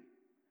chili.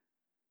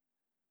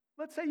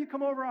 Let's say you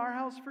come over our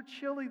house for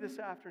chili this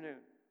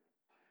afternoon.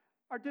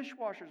 Our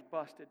dishwasher's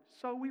busted,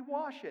 so we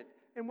wash it.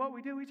 And what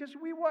we do,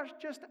 we wash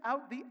just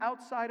out the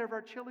outside of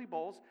our chili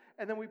bowls,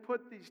 and then we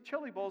put these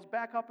chili bowls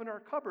back up in our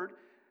cupboard.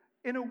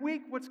 In a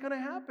week, what's going to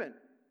happen?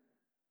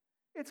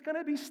 It's going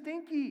to be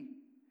stinky.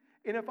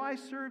 And if I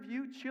serve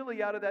you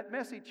chili out of that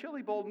messy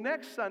chili bowl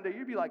next Sunday,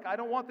 you'd be like, "I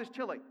don't want this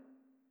chili."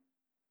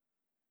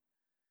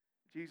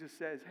 Jesus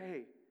says,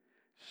 hey,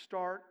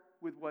 start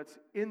with what's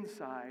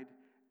inside,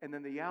 and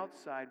then the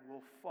outside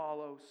will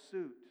follow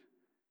suit.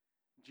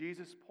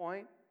 Jesus'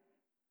 point,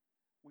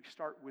 we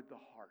start with the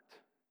heart.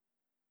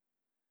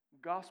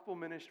 Gospel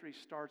ministry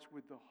starts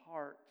with the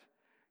heart.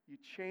 You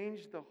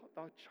change the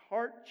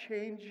heart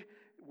change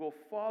will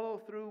follow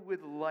through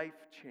with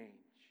life change.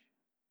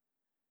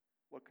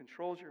 What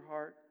controls your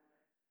heart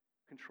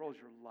controls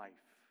your life.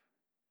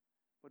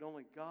 But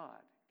only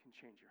God can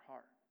change your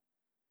heart.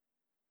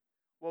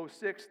 Woe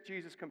 6,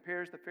 Jesus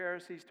compares the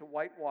Pharisees to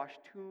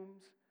whitewashed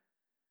tombs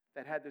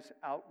that had this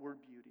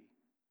outward beauty.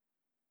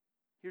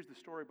 Here's the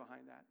story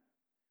behind that.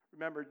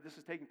 Remember, this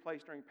is taking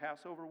place during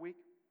Passover week.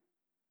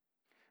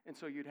 And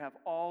so you'd have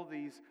all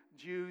these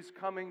Jews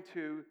coming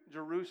to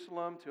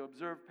Jerusalem to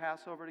observe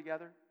Passover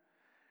together.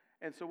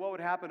 And so what would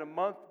happen a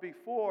month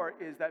before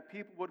is that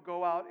people would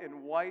go out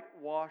and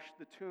whitewash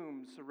the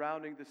tombs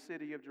surrounding the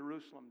city of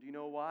Jerusalem. Do you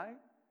know why?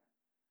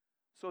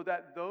 So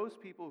that those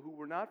people who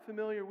were not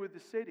familiar with the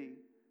city,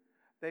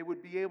 they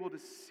would be able to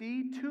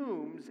see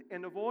tombs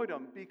and avoid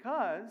them.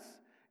 Because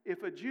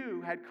if a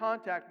Jew had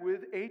contact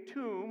with a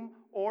tomb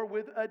or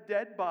with a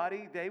dead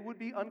body, they would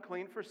be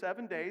unclean for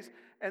 7 days,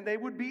 and they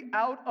would be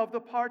out of the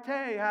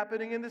party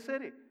happening in the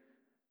city.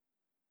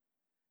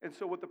 And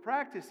so what the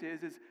practice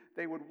is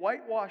they would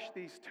whitewash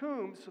these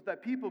tombs so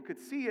that people could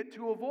see it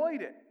to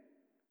avoid it.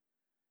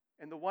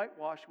 And the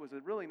whitewash was a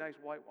really nice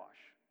whitewash.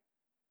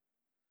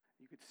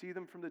 You could see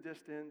them from the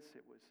distance.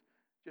 It was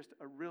just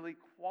a really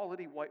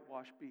quality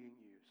whitewash being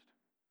used.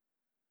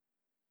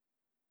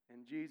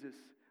 And Jesus'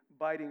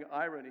 biting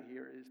irony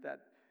here is that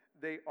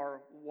they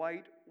are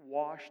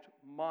whitewashed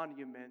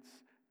monuments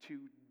to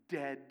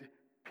dead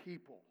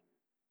people.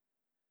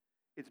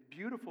 It's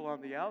beautiful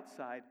on the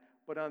outside,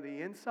 but on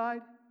the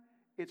inside,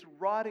 it's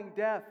rotting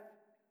death.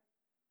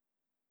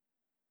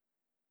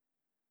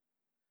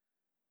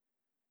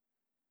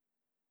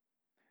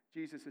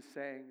 Jesus is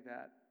saying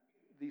that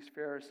these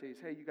Pharisees,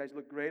 hey, you guys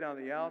look great on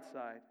the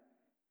outside,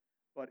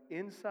 but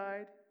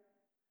inside,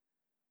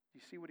 do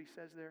you see what he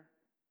says there?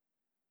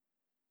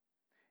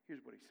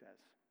 Here's what he says.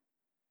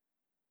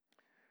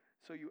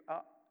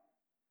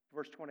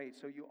 Verse 28,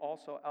 so you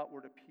also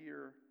outward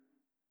appear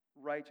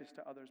righteous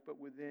to others, but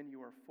within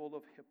you are full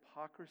of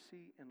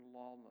hypocrisy and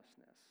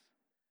lawlessness.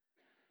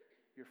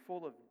 You're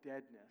full of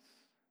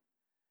deadness.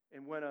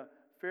 And when a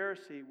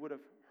Pharisee would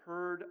have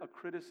heard a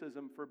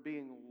criticism for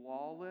being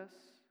lawless,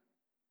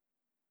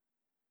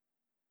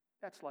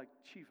 that's like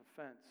chief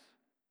offense.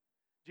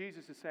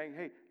 Jesus is saying,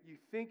 hey, you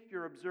think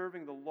you're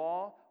observing the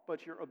law,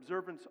 but your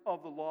observance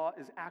of the law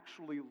is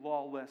actually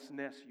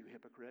lawlessness, you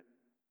hypocrite.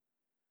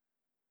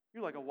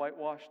 You're like a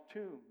whitewashed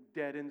tomb,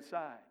 dead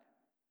inside.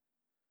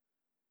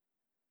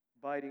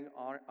 Biting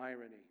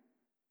irony.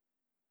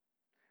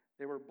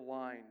 They were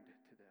blind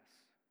to this.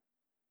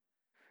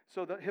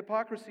 So the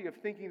hypocrisy of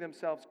thinking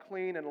themselves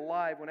clean and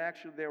alive when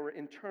actually they were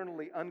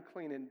internally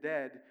unclean and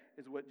dead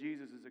is what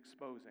Jesus is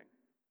exposing.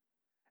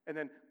 And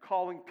then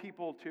calling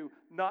people to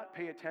not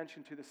pay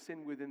attention to the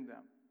sin within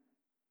them.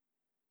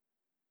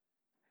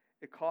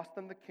 It cost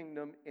them the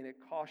kingdom, and it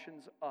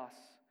cautions us.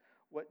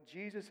 What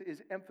Jesus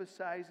is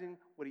emphasizing,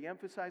 what he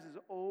emphasizes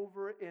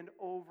over and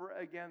over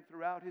again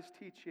throughout his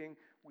teaching,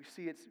 we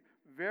see it's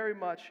very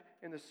much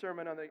in the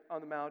Sermon on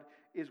the Mount,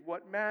 is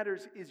what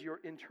matters is your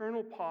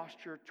internal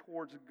posture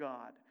towards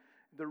God.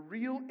 The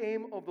real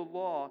aim of the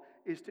law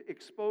is to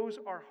expose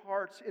our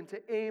hearts and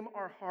to aim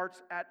our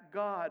hearts at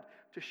God,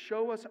 to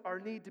show us our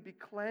need to be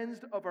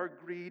cleansed of our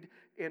greed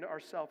and our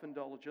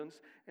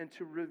self-indulgence, and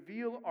to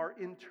reveal our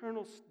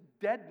internal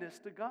deadness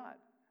to God.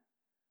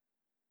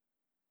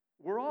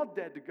 We're all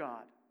dead to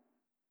God.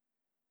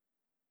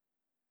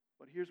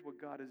 But here's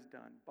what God has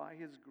done. By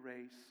his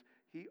grace,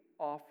 he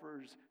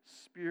offers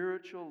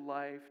spiritual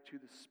life to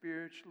the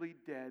spiritually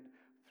dead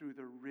through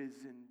the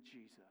risen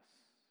Jesus.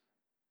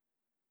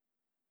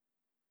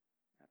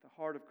 At the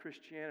heart of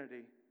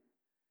Christianity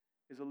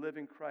is a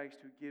living Christ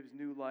who gives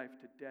new life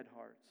to dead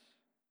hearts.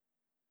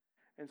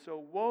 And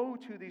so woe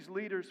to these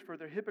leaders for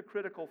their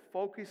hypocritical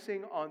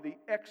focusing on the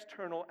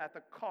external at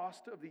the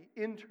cost of the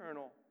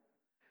internal.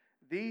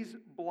 These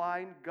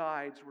blind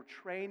guides were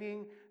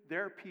training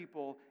their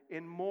people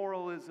in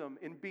moralism,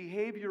 in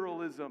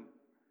behavioralism.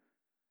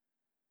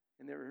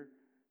 And they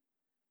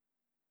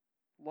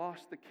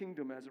lost the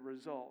kingdom as a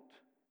result.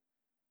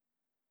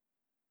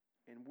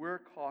 And we're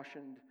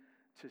cautioned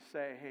to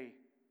say, hey,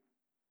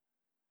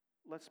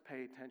 let's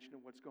pay attention to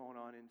what's going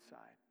on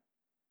inside.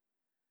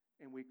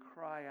 And we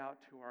cry out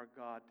to our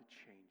God to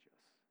change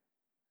us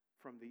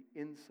from the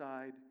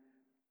inside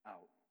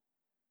out.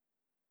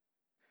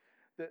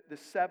 The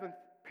seventh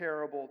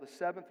parable, the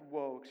seventh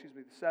woe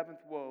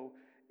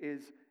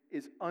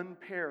is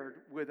unpaired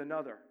with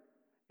another.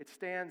 It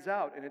stands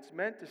out, and it's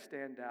meant to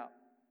stand out.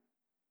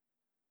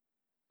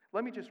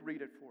 Let me just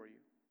read it for you.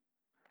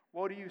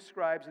 Woe to you,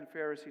 scribes and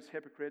Pharisees,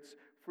 hypocrites,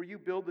 for you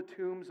build the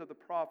tombs of the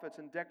prophets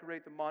and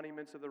decorate the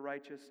monuments of the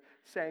righteous,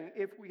 saying,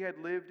 if we had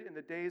lived in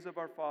the days of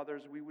our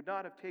fathers, we would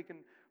not have taken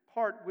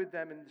part with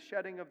them in the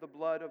shedding of the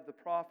blood of the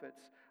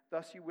prophets.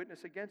 Thus you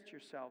witness against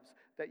yourselves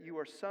that you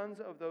are sons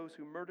of those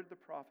who murdered the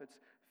prophets.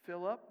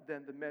 Fill up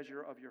then the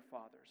measure of your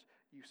fathers.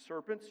 You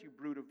serpents, you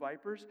brood of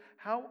vipers,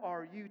 how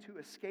are you to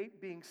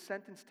escape being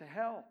sentenced to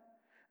hell?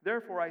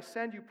 Therefore I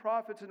send you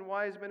prophets and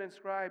wise men and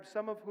scribes,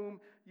 some of whom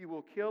you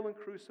will kill and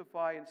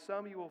crucify, and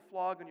some you will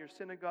flog in your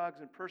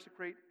synagogues and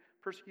persecute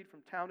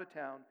from town to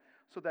town,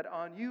 so that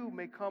on you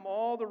may come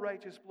all the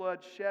righteous blood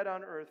shed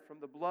on earth, from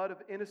the blood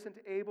of innocent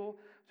Abel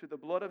to the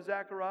blood of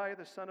Zechariah,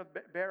 the son of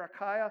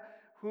Berechiah,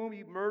 whom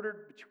you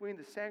murdered between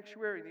the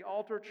sanctuary and the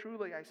altar.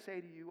 Truly I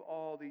say to you,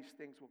 all these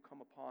things will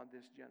come upon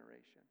this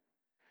generation.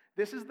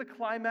 This is the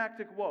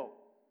climactic woe.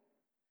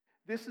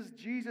 This is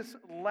Jesus'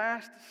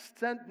 last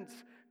statement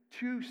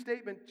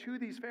to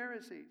these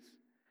Pharisees.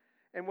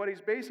 And what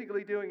he's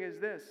basically doing is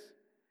this.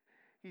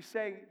 He's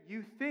saying,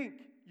 you think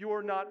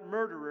you're not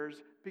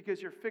murderers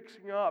because you're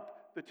fixing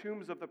up the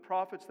tombs of the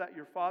prophets that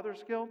your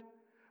fathers killed,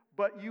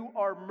 but you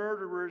are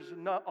murderers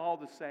not all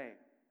the same.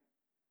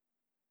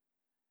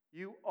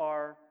 You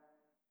are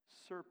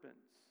serpents.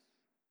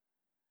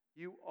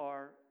 You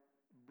are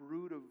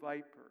brood of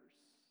vipers.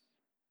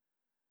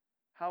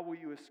 How will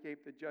you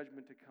escape the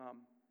judgment to come?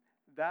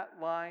 That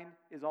line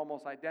is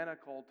almost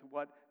identical to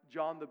what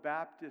John the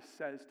Baptist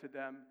says to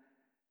them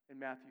in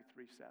Matthew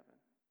 3:7.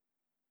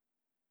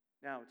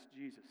 Now it's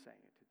Jesus saying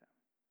it to them.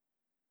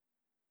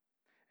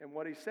 And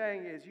what he's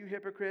saying is, you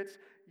hypocrites,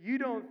 you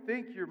don't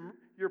think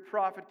you're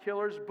prophet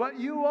killers, but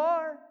you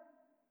are.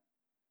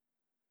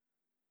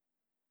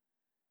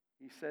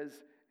 He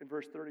says in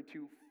verse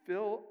 32,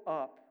 fill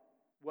up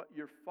what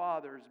your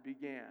fathers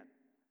began.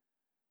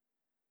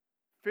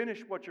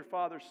 Finish what your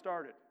fathers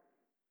started.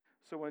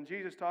 So when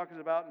Jesus talks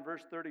about in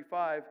verse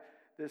 35,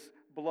 this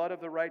blood of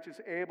the righteous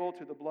Abel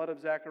to the blood of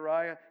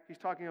Zechariah, he's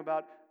talking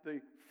about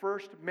the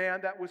first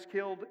man that was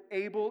killed,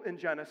 Abel in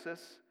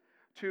Genesis,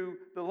 to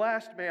the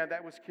last man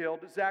that was killed,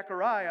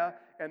 Zechariah,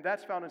 and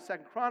that's found in 2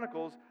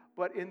 Chronicles,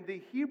 but in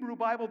the Hebrew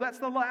Bible, that's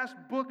the last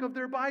book of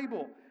their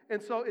Bible.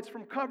 And so it's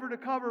from cover to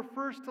cover,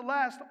 first to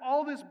last,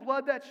 all this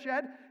blood that's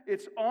shed,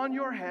 it's on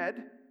your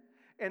head,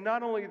 and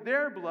not only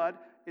their blood,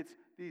 it's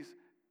these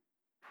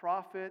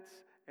prophets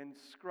and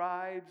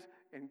scribes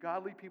and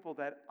godly people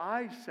that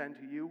I send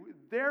to you,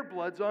 their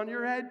blood's on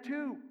your head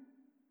too.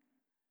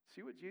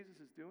 See what Jesus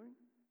is doing?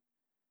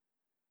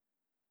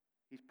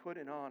 He's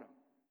putting on them.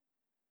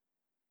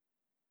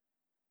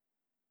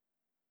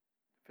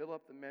 Fill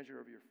up the measure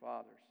of your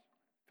fathers.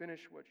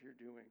 Finish what you're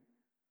doing.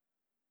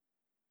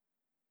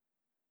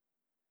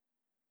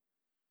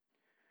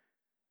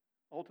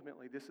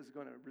 Ultimately, this is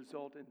going to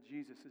result in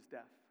Jesus'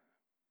 death.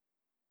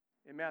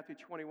 In Matthew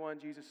 21,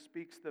 Jesus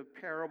speaks the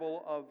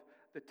parable of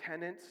the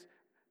tenants.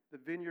 The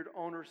vineyard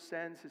owner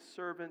sends his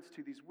servants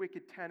to these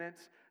wicked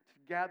tenants to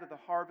gather the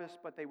harvest,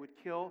 but they would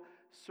kill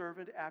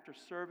servant after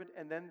servant.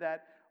 And then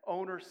that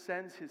owner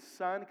sends his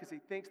son because he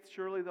thinks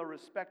surely they'll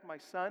respect my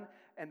son,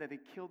 and then they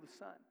kill the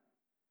son.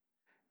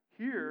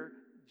 Here,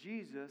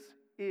 Jesus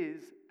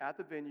is at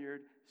the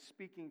vineyard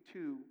speaking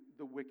to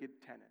the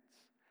wicked tenants,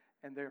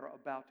 and they're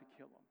about to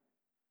kill him.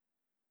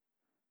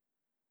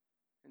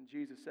 And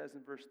Jesus says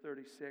in verse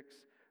 36,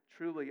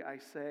 truly I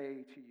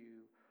say to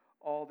you,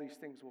 all these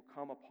things will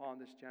come upon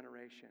this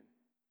generation.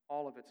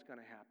 All of it's going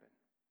to happen.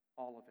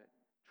 All of it.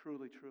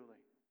 Truly, truly.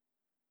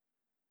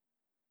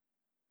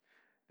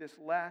 This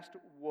last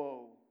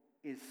woe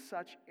is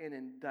such an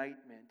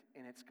indictment,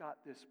 and it's got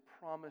this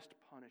promised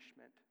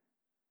punishment.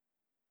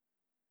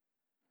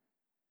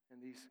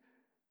 And these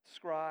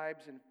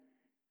scribes and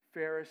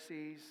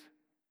Pharisees,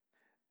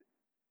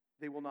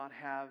 they will not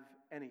have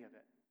any of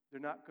it. They're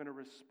not going to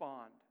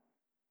respond.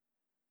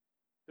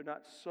 They're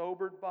not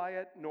sobered by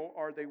it, nor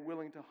are they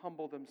willing to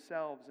humble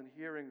themselves in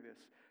hearing this.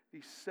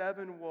 These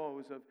 7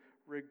 woes of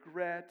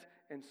regret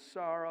and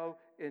sorrow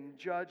and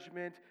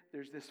judgment.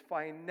 There's this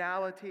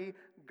finality.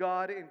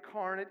 God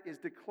incarnate is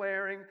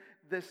declaring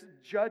this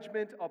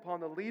judgment upon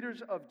the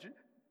leaders of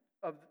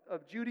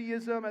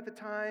Judaism at the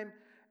time,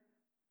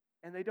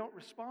 and they don't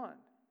respond.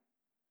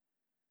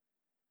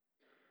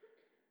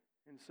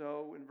 And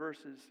so in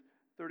verses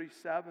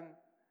 37,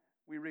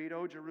 we read,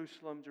 O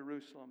Jerusalem,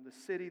 Jerusalem, the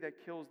city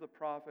that kills the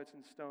prophets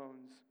and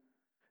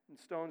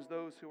stones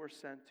those who are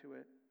sent to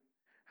it.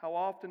 How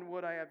often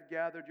would I have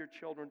gathered your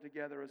children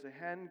together as a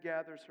hen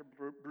gathers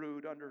her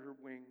brood under her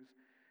wings,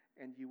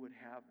 and you would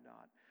have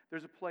not.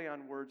 There's a play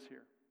on words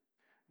here.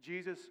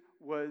 Jesus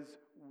was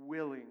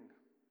willing.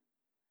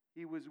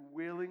 He was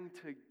willing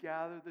to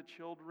gather the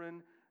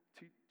children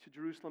to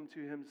Jerusalem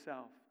to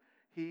himself.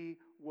 He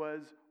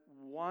was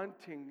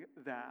wanting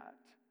that,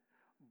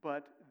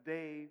 but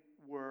they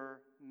were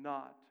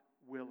not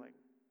willing.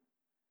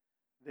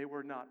 They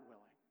were not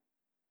willing.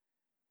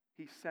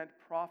 He sent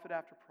prophet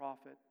after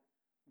prophet,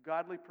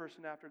 godly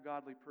person after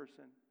godly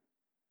person,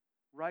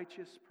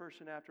 righteous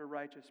person after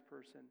righteous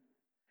person.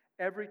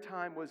 Every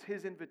time was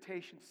his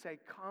invitation to say,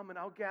 come and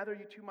I'll gather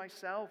you to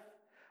myself.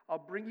 I'll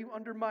bring you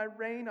under my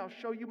reign. I'll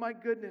show you my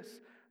goodness.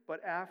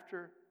 But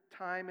after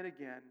time and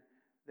again,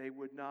 they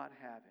would not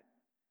have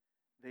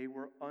it. They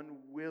were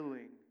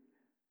unwilling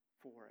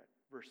for it.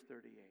 Verse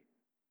 38.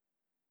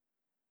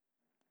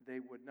 They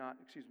would not,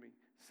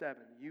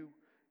 7. You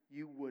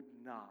would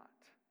not.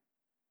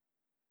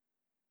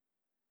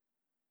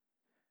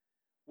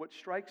 What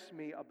strikes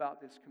me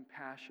about this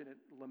compassionate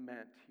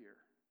lament here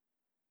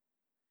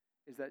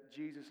is that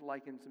Jesus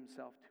likens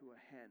himself to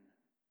a hen.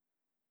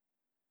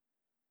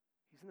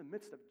 He's in the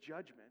midst of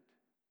judgment,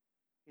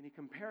 and he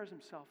compares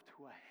himself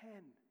to a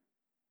hen.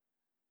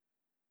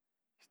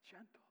 He's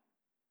gentle.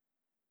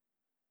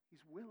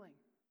 He's willing.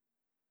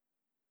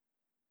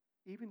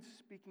 Even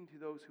speaking to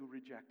those who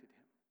rejected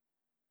him.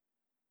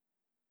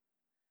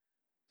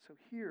 So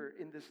here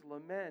in this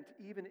lament,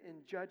 even in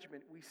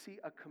judgment, we see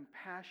a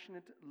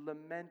compassionate,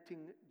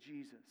 lamenting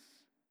Jesus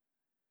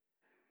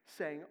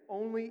saying,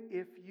 only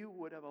if you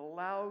would have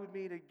allowed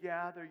me to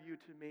gather you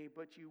to me,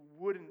 but you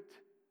wouldn't.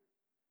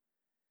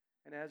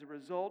 And as a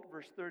result,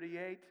 verse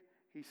 38,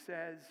 he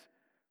says,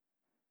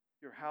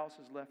 your house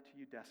is left to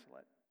you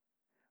desolate.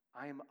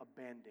 I am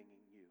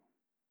abandoning you.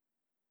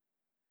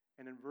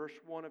 And in verse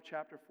 1 of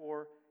chapter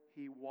 4,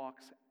 he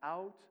walks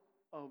out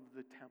of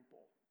the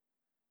temple.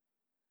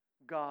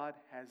 God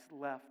has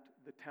left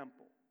the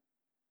temple.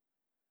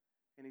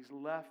 And he's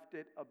left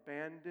it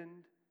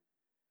abandoned,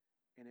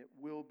 and it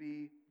will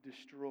be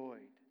destroyed.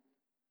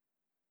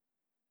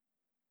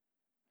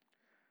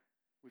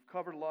 We've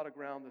covered a lot of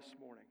ground this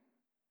morning.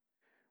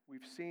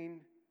 We've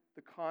seen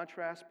the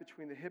contrast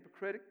between the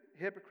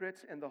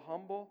hypocrites and the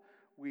humble.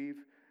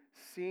 We've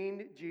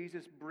seen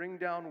Jesus bring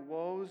down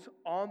woes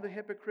on the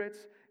hypocrites,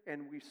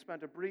 and we've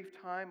spent a brief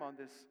time on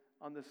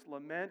this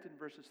lament in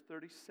verses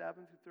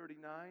 37 through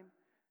 39.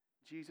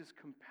 Jesus'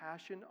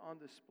 compassion on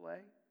display.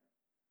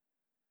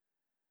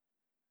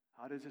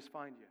 How does this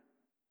find you?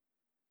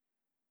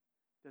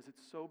 Does it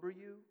sober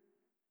you?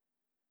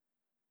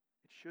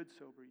 It should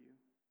sober you.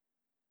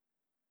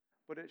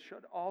 But it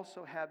should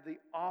also have the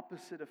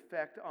opposite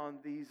effect on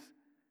these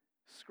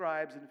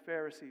scribes and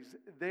Pharisees.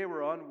 They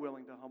were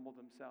unwilling to humble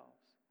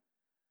themselves.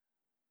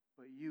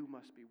 But you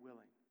must be willing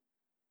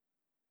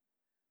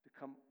to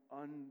come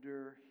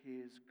under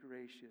his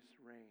gracious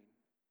reign.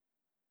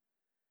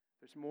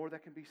 There's more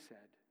that can be said,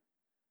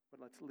 but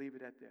let's leave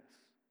it at this.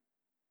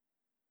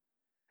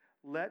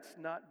 Let's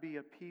not be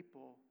a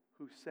people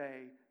who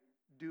say,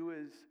 do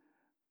as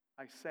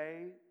I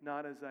say,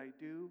 not as I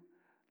do.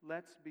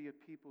 Let's be a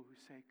people who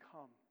say,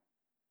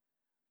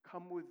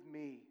 come with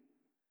me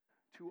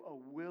to a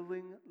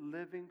willing,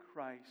 living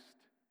Christ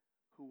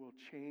who will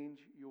change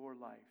your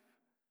life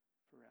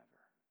forever.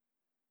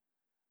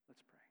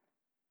 Let's pray.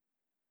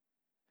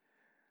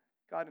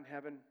 God in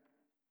heaven,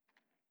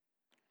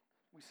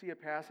 we see a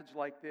passage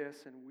like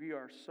this and we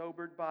are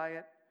sobered by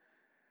it.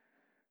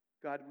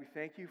 God, we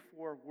thank you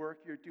for work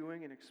you're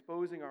doing in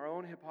exposing our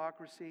own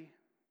hypocrisy.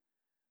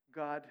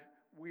 God,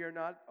 we are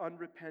not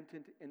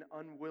unrepentant and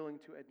unwilling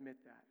to admit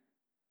that.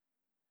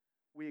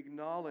 We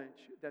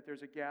acknowledge that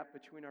there's a gap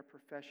between our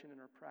profession and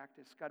our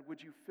practice. God,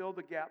 would you fill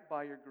the gap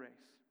by your grace?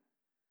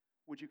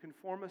 Would you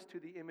conform us to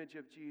the image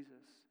of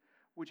Jesus?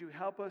 Would you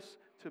help us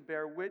to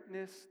bear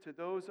witness to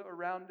those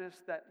around us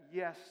that,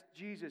 yes,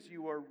 Jesus,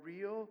 you are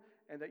real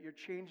and that you're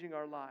changing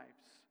our lives?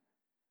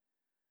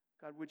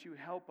 God, would you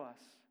help us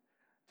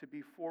to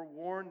be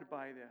forewarned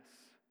by this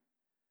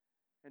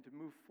and to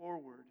move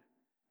forward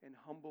in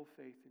humble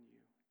faith in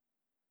you?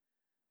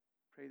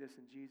 Pray this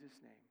in Jesus'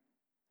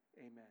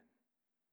 name. Amen.